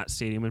in that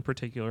stadium in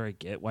particular. I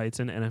get why it's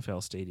in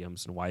NFL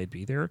stadiums and why it'd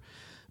be there.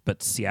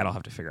 But Seattle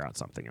have to figure out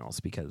something else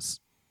because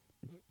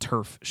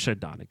turf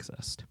should not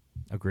exist.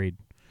 Agreed.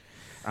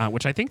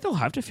 Which I think they'll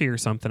have to figure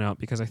something out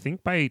because I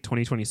think by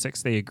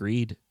 2026 they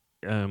agreed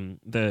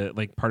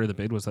part of the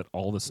bid was that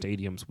all the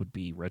stadiums would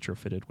be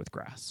retrofitted with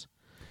grass.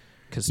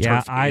 Because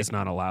turf is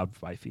not allowed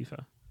by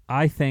FIFA.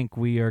 I think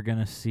we are going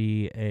to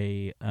see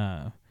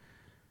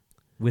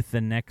with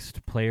the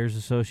next Players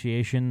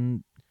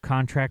Association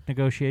contract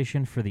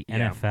negotiation for the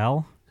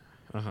NFL.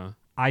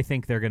 I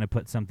think they're going to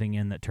put something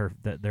in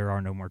that there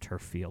are no more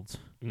turf fields.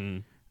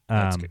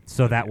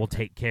 So that will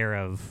take care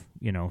of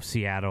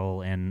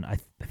Seattle, and I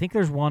think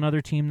there's one other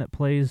team that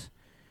plays.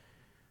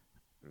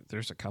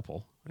 There's a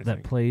couple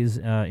that plays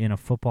in a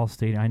football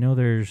stadium. I know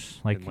there's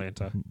like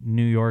Atlanta.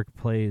 New York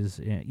plays.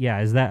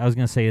 Is that I was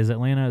going to say? Is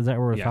Atlanta? Is that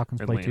where the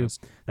Falcons play too?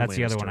 That's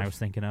the other one I was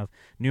thinking of.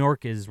 New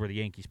York is where the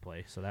Yankees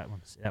play, so that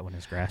one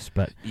is grass.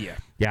 But yeah,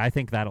 I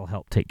think that'll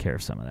help take care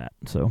of some of that.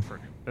 So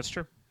that's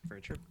true.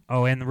 Very true.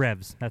 Oh, and the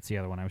Revs. That's the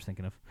other one I was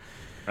thinking of.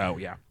 Oh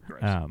yeah.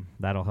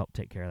 That'll help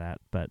take care of that.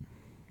 But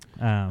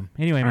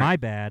anyway, my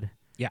bad.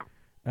 Yeah.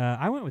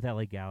 I went with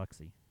LA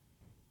Galaxy.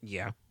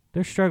 Yeah.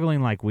 They're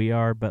struggling like we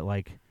are, but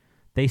like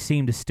they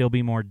seem to still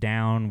be more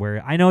down.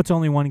 Where I know it's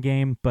only one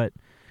game, but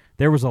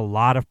there was a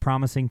lot of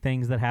promising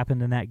things that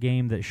happened in that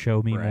game that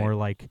show me more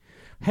like,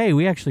 hey,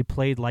 we actually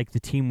played like the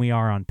team we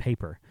are on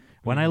paper.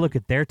 When I look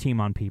at their team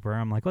on paper,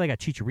 I'm like, well, they got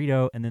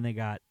Chicharito, and then they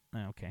got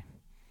okay.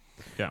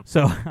 Yeah.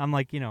 So I'm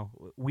like,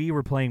 we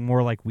were playing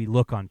more like we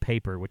look on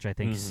paper, which I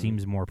think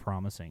seems more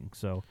promising.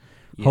 So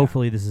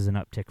hopefully this is an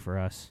uptick for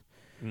us.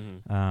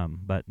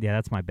 But yeah,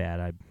 that's my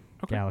bad.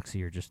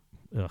 Galaxy are just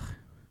ugh.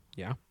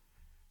 Yeah.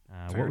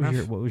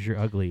 What was your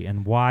ugly,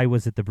 and why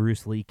was it the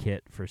Bruce Lee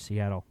kit for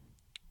Seattle?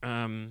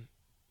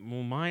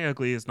 Well, my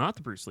ugly is not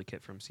the Bruce Lee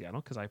kit from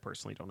Seattle because I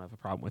personally don't have a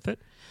problem with it.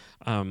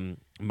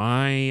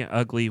 My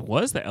ugly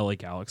was the LA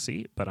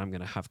Galaxy, but I'm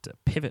going to have to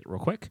pivot real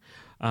quick.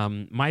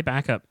 My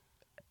backup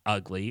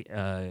ugly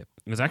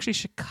was actually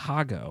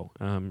Chicago.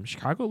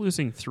 Chicago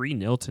losing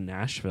 3-0 to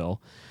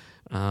Nashville.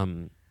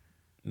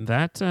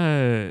 That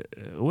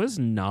was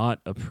not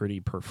a pretty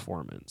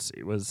performance.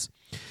 It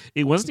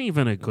wasn't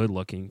even a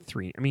good-looking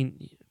 3. I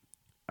mean,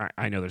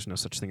 I know there's no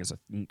such thing as a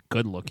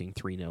good-looking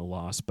 3-0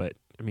 loss, but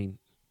I mean,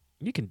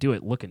 you can do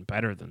it looking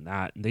better than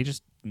that. And they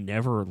just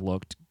never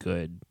looked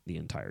good the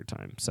entire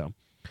time. So,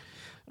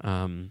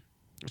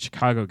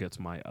 Chicago gets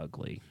my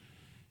ugly.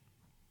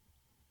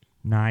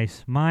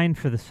 Nice. Mine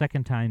for the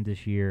second time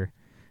this year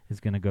is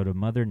going to go to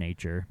Mother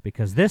Nature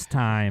because this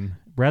time,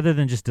 rather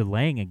than just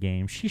delaying a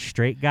game, she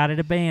straight got it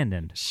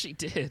abandoned. She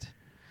did.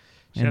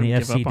 She In had the to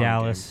give FC up on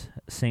Dallas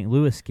St.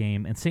 Louis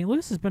game, and St.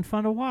 Louis has been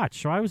fun to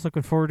watch. So I was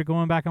looking forward to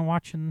going back and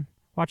watching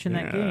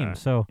that game.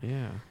 So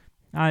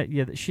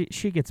yeah,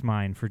 she gets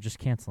mine for just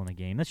canceling a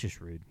game. That's just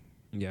rude.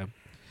 yeah.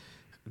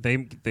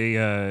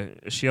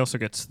 She also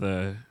gets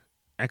the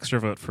extra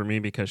vote for me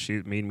because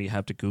she made me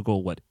have to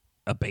Google what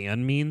a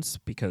ban means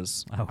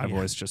because I've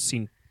always just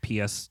seen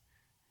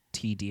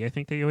PSTD. I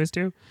think they always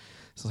do.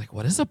 So like,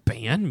 what does a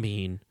ban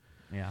mean?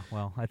 Yeah,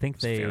 well, I think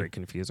It's very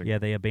confusing. Yeah,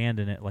 they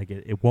abandon it like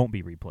it won't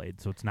be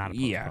replayed, so it's not a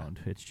postponed.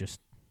 Yeah. It's just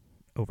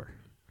over.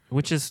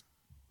 Which is,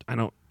 I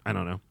don't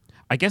know.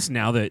 I guess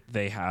now that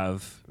they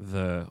have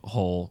the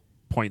whole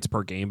points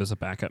per game as a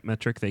backup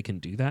metric, they can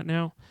do that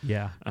now.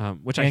 Yeah,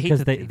 which I hate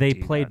because that they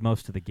do played that.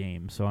 most of the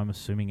game, so I'm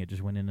assuming it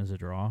just went in as a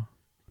draw.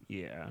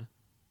 Yeah,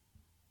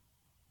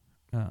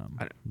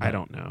 I I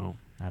don't know.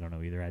 I don't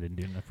know either. I didn't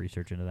do enough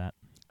research into that.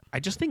 I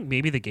just think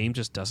maybe the game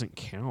just doesn't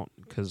count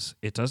because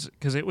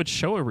it would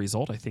show a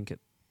result. I think it.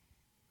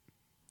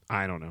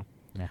 I don't know.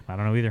 Yeah, I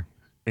don't know either.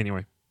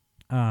 Anyway,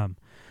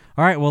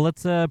 All right, well,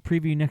 let's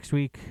preview next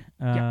week.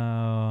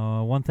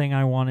 One thing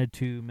I wanted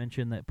to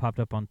mention that popped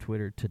up on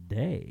Twitter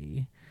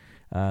today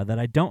that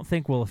I don't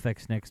think will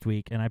affect next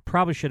week, and I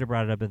probably should have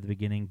brought it up at the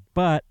beginning,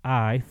 but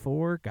I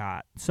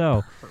forgot.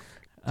 So,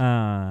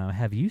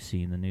 have you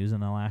seen the news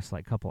in the last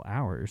couple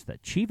hours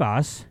that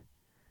Chivas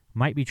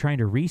might be trying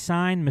to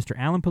re-sign Mr.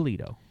 Alan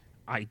Pulido?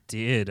 I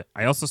did.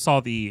 I also saw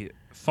the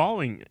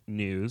following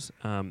news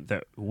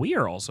that we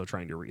are also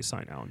trying to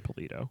re-sign Alan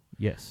Pulido.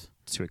 Yes.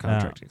 To a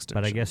contract extension.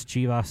 But I guess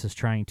Chivas is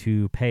trying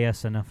to pay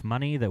us enough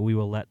money that we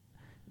will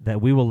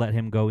let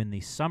him go in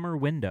the summer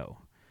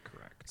window.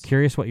 Correct.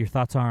 Curious what your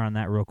thoughts are on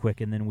that real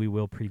quick, and then we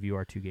will preview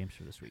our 2 games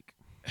for this week.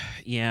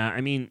 Yeah, I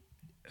mean,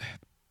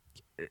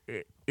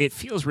 it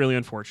feels really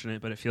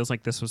unfortunate, but it feels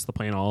like this was the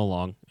plan all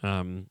along.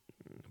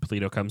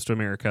 Pulido comes to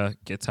America,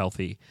 gets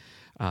healthy,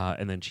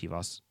 and then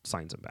Chivas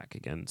signs him back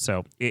again.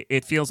 So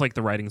it feels like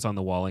the writing's on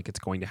the wall, like it's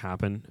going to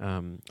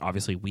happen.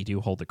 Obviously, we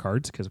do hold the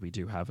cards because we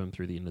do have him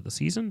through the end of the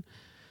season.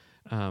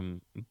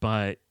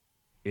 But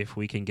if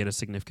we can get a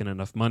significant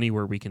enough money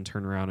where we can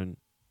turn around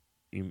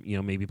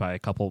and maybe buy a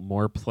couple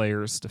more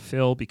players to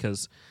fill,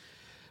 because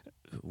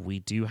we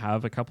do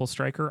have a couple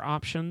striker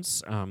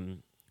options.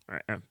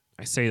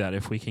 I say that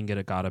if we can get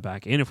Agata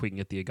back, and if we can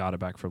get the Agata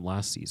back from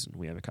last season,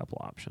 we have a couple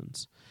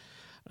options.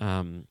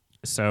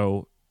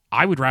 So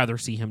I would rather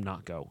see him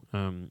not go.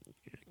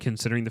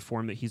 Considering the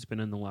form that he's been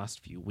in the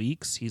last few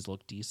weeks, he's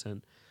looked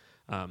decent.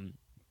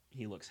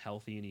 He looks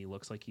healthy, and he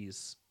looks like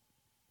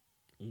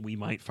we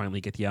might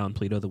finally get the Alan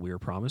Pulido that we were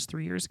promised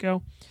 3 years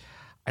ago.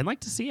 I'd like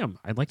to see him.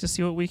 I'd like to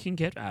see what we can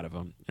get out of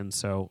him. And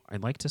so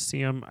I'd like to see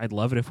him. I'd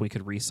love it if we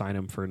could re-sign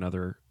him for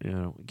another,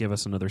 give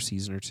us another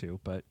season or two.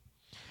 But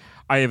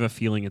I have a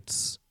feeling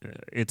it's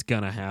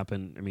going to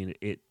happen. I mean,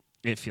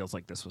 it feels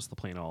like this was the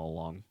plan all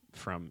along,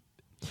 from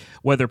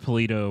whether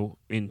Pulido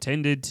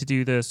intended to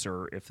do this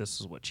or if this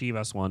is what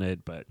Chivas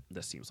wanted, but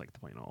this seems like the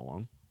plan all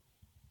along.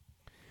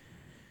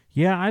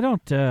 Yeah, I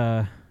don't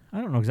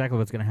know exactly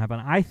what's going to happen.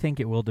 I think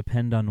it will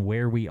depend on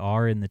where we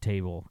are in the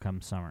table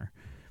come summer.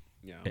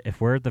 Yeah. If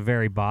we're at the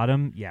very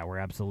bottom, yeah, we're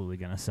absolutely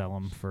going to sell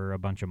him for a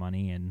bunch of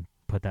money and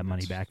put that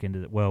money back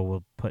into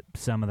we'll put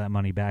some of that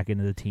money back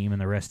into the team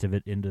and the rest of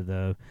it into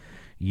the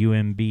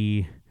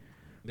UMB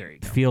there you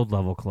go. field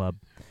level club.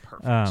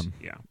 Perfect.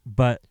 Yeah.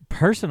 But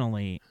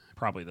personally,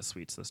 probably the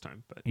Sweets this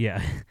time, but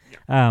yeah.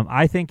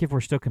 I think if we're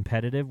still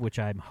competitive, which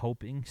I'm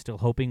still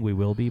hoping we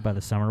will be by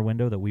the summer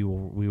window, that we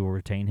will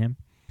retain him.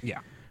 Yeah.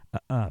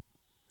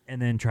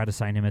 And then try to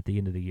sign him at the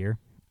end of the year.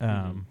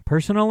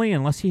 Personally,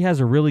 unless he has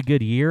a really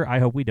good year, I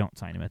hope we don't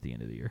sign him at the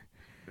end of the year.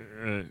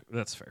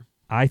 That's fair.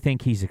 I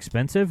think he's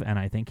expensive, and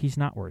I think he's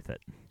not worth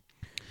it.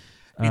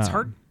 It's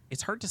hard.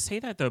 It's hard to say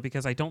that, though,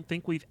 because I don't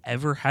think we've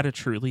ever had a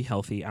truly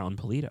healthy Alan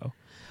Pulido.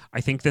 I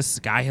think this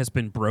guy has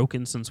been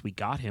broken since we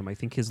got him. I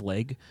think his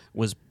leg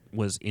was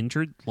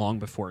injured long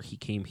before he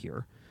came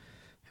here,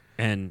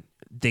 and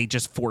they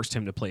just forced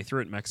him to play through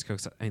it in Mexico.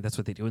 I mean, that's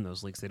what they do in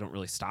those leagues. They don't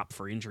really stop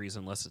for injuries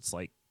unless it's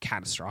like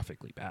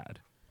catastrophically bad.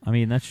 I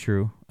mean, that's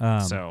true.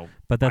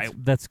 But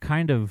that's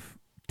kind of,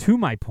 to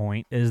my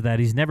point, is that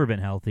he's never been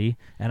healthy,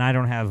 and I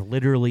don't have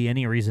literally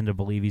any reason to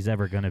believe he's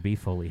ever going to be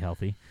fully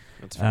healthy.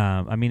 That's fair.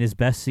 I mean, his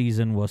best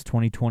season was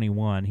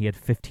 2021. He had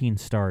 15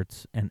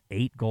 starts and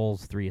 8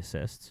 goals, 3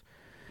 assists.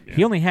 Yeah.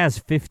 He only has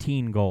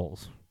 15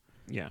 goals.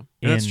 Yeah,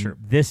 that's true.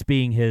 This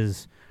being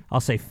his,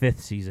 I'll say 5th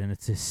season.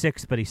 It's his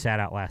 6th, but he sat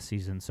out last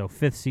season, so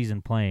 5th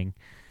season playing.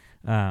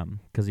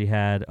 Because he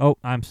had,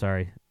 I'm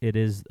sorry, it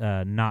is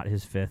not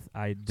his 5th.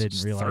 I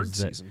didn't realize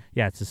that. Season.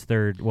 Yeah, it's his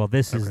 3rd. Well,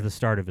 this is the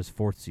start of his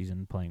 4th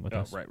season playing with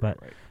us. Right.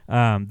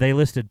 They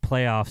listed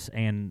playoffs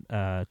and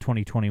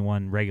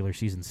 2021 regular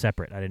season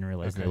separate. I didn't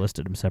realize they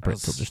listed them separate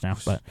until just now.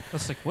 But I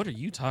was like, what are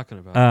you talking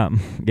about?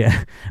 Yeah,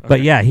 okay.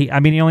 But yeah, he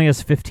only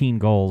has 15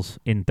 goals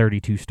in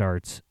 32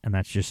 starts, and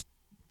that's just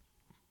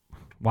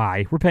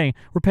why we're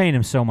paying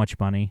him so much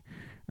money.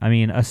 I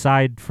mean,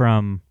 aside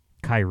from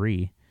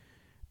Kyrie.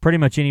 pretty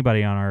much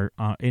anybody on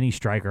our any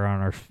striker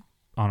on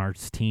our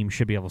team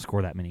should be able to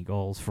score that many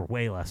goals for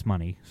way less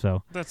money.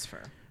 So that's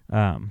fair.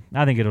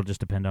 I think it'll just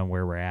depend on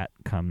where we're at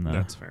come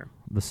That's fair.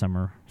 the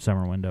summer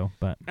window.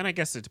 But and I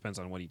guess it depends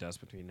on what he does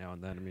between now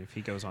and then. I mean, if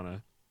he goes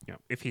on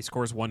if he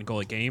scores 1 goal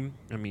a game,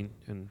 I mean,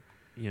 and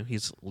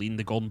he's leading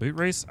the Golden Boot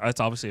race, that's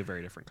obviously a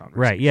very different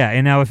conversation. Right, yeah.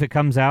 And now if it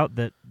comes out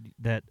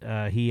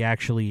that he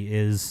actually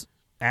is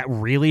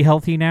really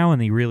healthy now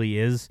and he really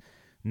is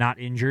not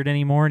injured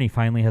anymore and he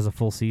finally has a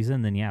full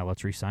season, then yeah,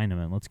 let's re-sign him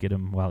and let's get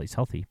him while he's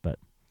healthy. But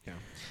yeah,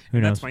 who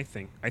knows? That's my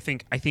thing. I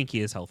think he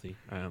is healthy.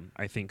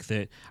 I think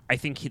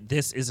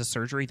this is a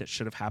surgery that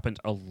should have happened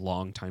a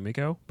long time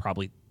ago,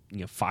 probably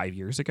 5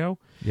 years ago.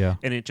 Yeah,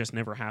 and it just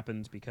never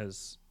happened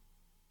because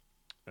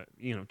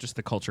just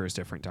the culture is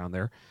different down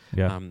there.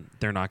 Yeah.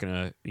 They're not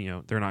gonna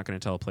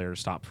tell a player to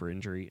stop for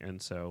injury,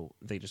 and so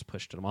they just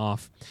pushed him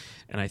off.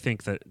 And I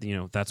think that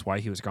that's why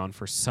he was gone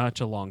for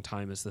such a long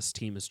time, as this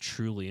team is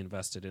truly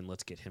invested in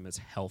let's get him as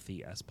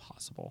healthy as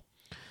possible.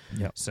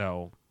 Yeah.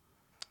 So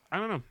I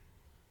don't know.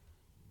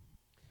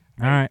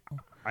 All right.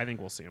 I think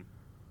we'll see him.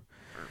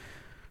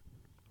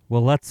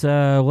 Well, let's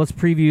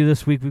preview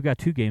this week. We've got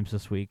 2 games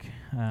this week.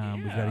 We've got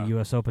a Yeah.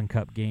 U.S. Open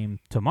Cup game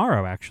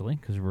tomorrow, actually,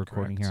 because we're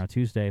recording Correct. here on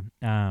Tuesday.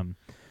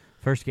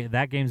 First game,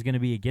 that game's going to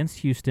be against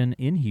Houston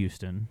in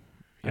Houston.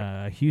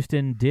 Yep.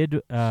 Houston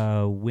did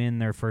win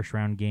their first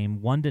round game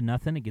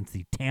 1-0 against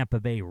the Tampa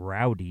Bay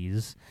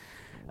Rowdies.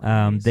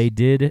 Nice. They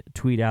did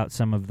tweet out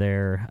some of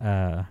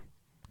their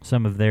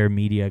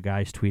media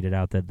guys tweeted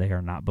out that they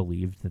are not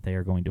believed that they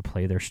are going to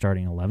play their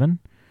starting 11.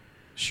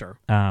 Sure.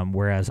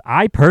 Whereas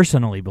I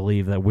personally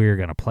believe that we're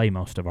going to play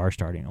most of our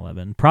starting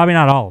 11. Probably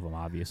not all of them,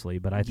 obviously,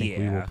 but I think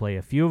we will play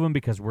a few of them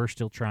because we're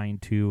still trying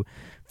to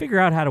figure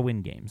out how to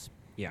win games.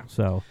 Yeah.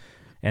 So,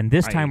 and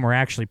this time we're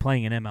actually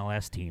playing an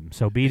MLS team.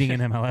 So beating an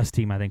MLS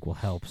team, I think, will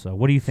help. So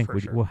what do you think?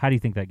 Sure. How do you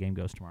think that game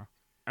goes tomorrow?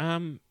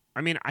 I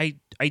mean, I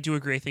do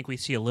agree. I think we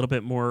see a little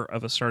bit more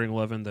of a starting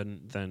 11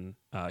 than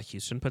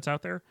Houston puts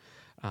out there.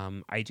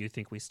 I do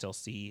think we still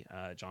see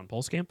John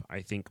Polskamp.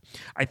 I think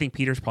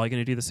Peter's probably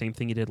going to do the same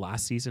thing he did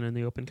last season in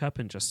the Open Cup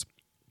and just,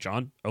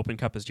 John, Open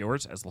Cup is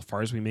yours. As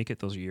far as we make it,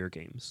 those are your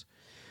games,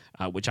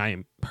 which I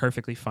am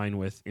perfectly fine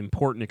with.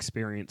 Important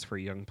experience for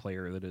a young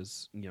player that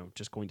is,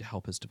 just going to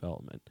help his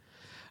development.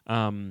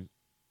 I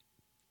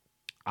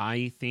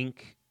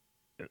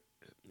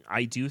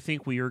do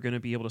think we are going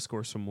to be able to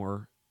score some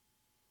more.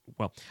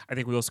 Well, I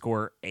think we will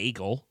score a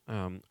goal.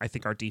 I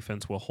think our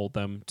defense will hold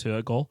them to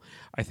a goal.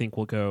 I think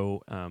we'll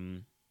go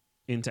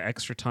into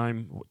extra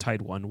time tied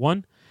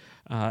 1-1.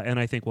 And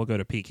I think we'll go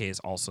to PKs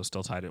also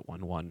still tied at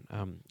 1-1.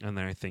 And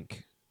then I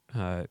think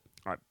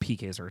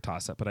PKs are a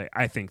toss-up, but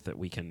I think that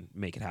we can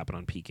make it happen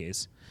on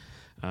PKs.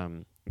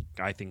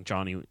 I think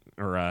John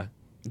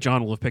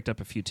will have picked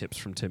up a few tips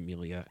from Tim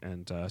Melia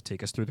and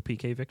take us through the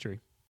PK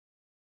victory.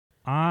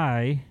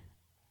 I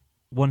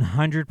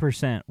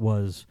 100%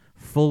 was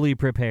fully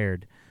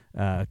prepared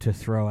to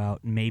throw out,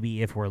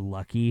 maybe if we're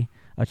lucky,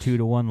 a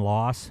 2-1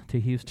 loss to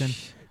Houston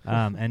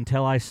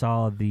until I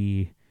saw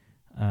the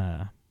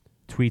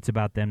tweets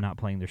about them not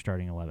playing their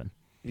starting 11.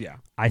 Yeah.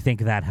 I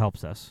think that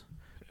helps us.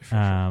 For sure.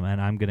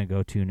 And I'm going to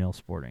go 2-0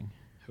 Sporting.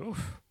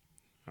 Oof.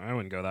 I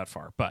wouldn't go that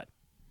far, but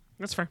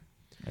that's fair.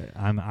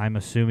 I'm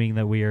assuming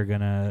that we're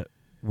gonna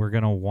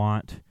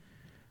want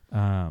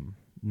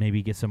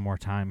maybe get some more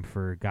time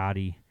for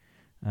Gotti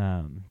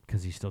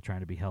because he's still trying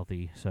to be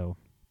healthy. So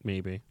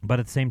maybe, but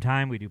at the same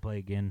time, we do play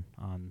again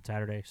on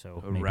Saturday.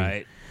 So maybe,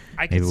 right,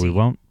 maybe we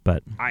won't.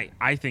 But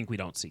I think we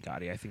don't see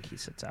Gotti. I think he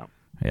sits out.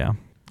 Yeah,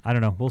 I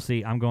don't know. We'll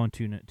see. I'm going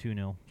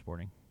 2-0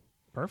 Sporting.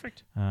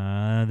 Perfect.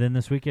 Then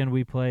this weekend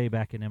we play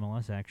back in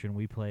MLS action.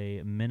 We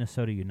play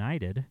Minnesota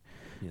United.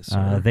 Yes,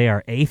 sir. They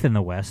are 8th in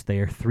the West. They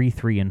are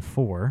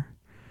 3-3-4.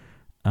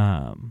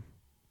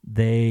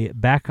 They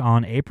back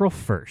on April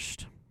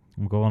 1st.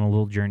 I'm going on a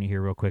little journey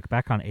here real quick.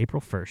 Back on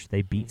April 1st,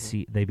 they beat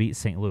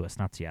St. Louis,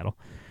 not Seattle,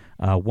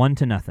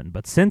 1-0.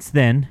 But since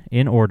then,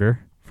 in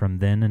order from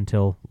then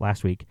until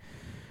last week,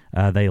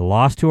 they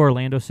lost to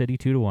Orlando City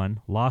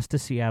 2-1, lost to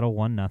Seattle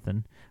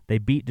 1-0. They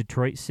beat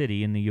Detroit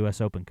City in the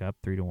U.S. Open Cup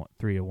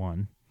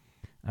 3-1.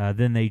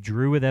 Then they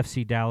drew with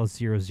FC Dallas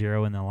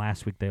 0-0, and then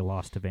last week they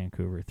lost to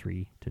Vancouver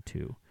 3-2.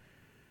 Okay.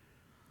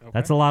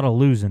 That's a lot of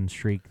losing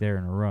streak there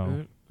in a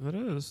row. It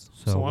is.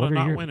 So It's a lot of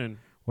not winning.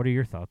 What are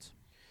your thoughts?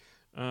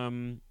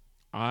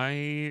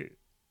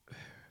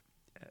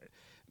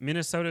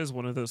 Minnesota is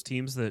one of those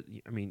teams that,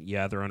 I mean,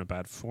 yeah, they're on a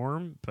bad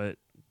form, but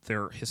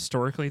they're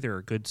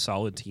a good,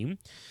 solid team.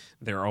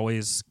 They're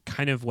always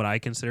kind of what I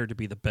consider to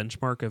be the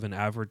benchmark of an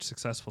average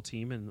successful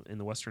team in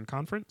the Western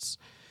Conference.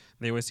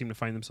 They always seem to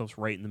find themselves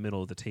right in the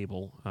middle of the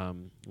table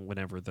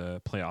whenever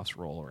the playoffs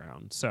roll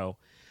around. So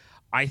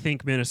I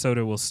think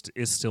Minnesota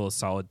is still a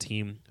solid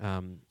team.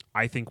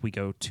 I think we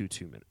go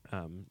 2-2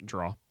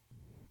 draw.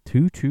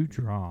 2-2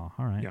 draw.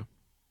 All right.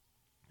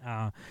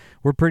 Yeah.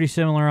 We're pretty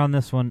similar on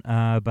this one,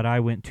 but I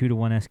went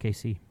 2-1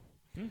 SKC.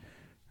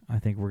 I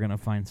think we're going to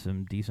find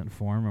some decent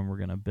form, and we're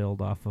going to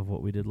build off of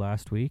what we did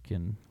last week,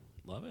 and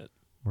love it.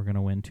 We're going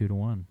to win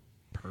 2-1.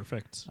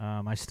 Perfect.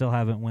 I still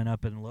haven't went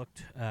up and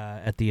looked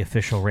at the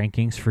official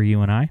rankings for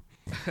you and I.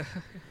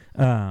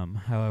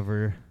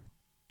 However,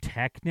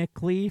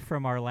 technically,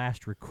 from our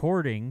last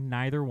recording,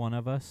 neither one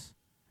of us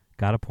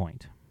got a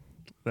point.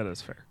 That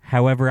is fair.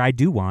 However, I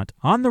do want,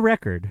 on the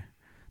record,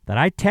 that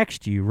I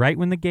text you right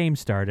when the game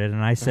started,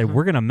 and I said,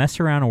 we're going to mess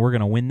around and we're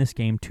going to win this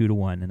game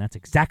 2-1, and that's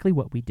exactly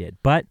what we did.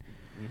 But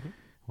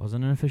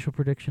wasn't an official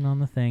prediction on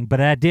the thing, but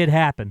that did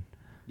happen.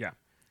 Yeah,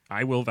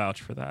 I will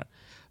vouch for that.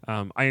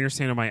 I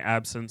understand in my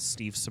absence,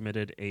 Steve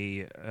submitted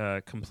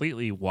a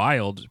completely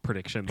wild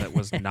prediction that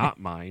was not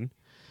mine.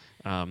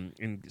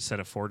 Instead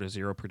of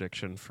 4-0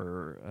 prediction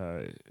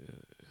for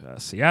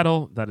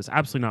Seattle. That is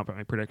absolutely not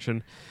my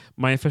prediction.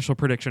 My official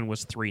prediction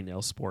was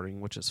 3-0 Sporting,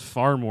 which is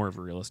far more of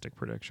a realistic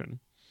prediction,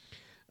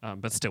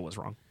 but still was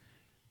wrong.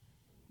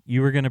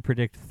 You were going to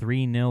predict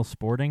 3-0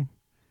 Sporting?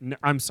 No,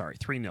 I'm sorry,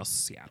 3-0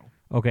 Seattle.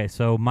 Okay,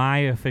 so my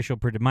official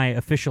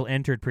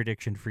entered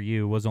prediction for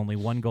you was only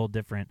 1 goal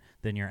different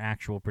than your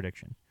actual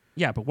prediction.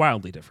 Yeah, but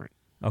wildly different.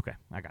 Okay,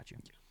 I got you.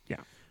 Yeah.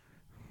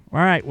 All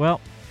right,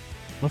 well,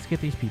 let's get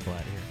these people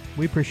out of here.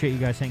 We appreciate you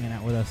guys hanging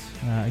out with us.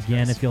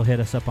 Again, Yes. if you'll hit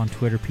us up on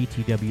Twitter,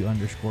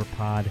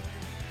 PTW_pod.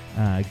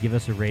 Give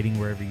us a rating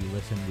wherever you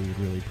listen. We would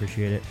really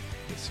appreciate it.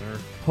 Yes, sir.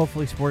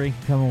 Hopefully Sporting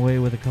can come away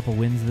with a couple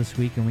wins this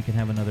week, and we can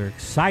have another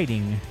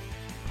exciting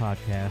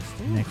podcast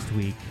next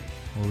week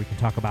where we can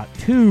talk about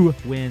 2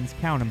 wins.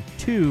 Count them,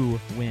 2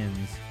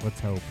 wins. Let's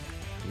hope.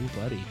 Ooh,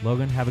 buddy.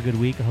 Logan, have a good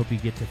week. I hope you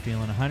get to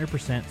feeling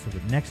 100% so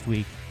that next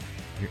week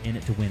you're in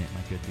it to win it,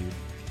 my good dude.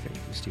 Thank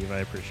you, Steve. I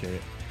appreciate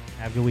it.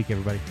 Have a good week,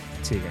 everybody.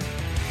 See you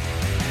guys.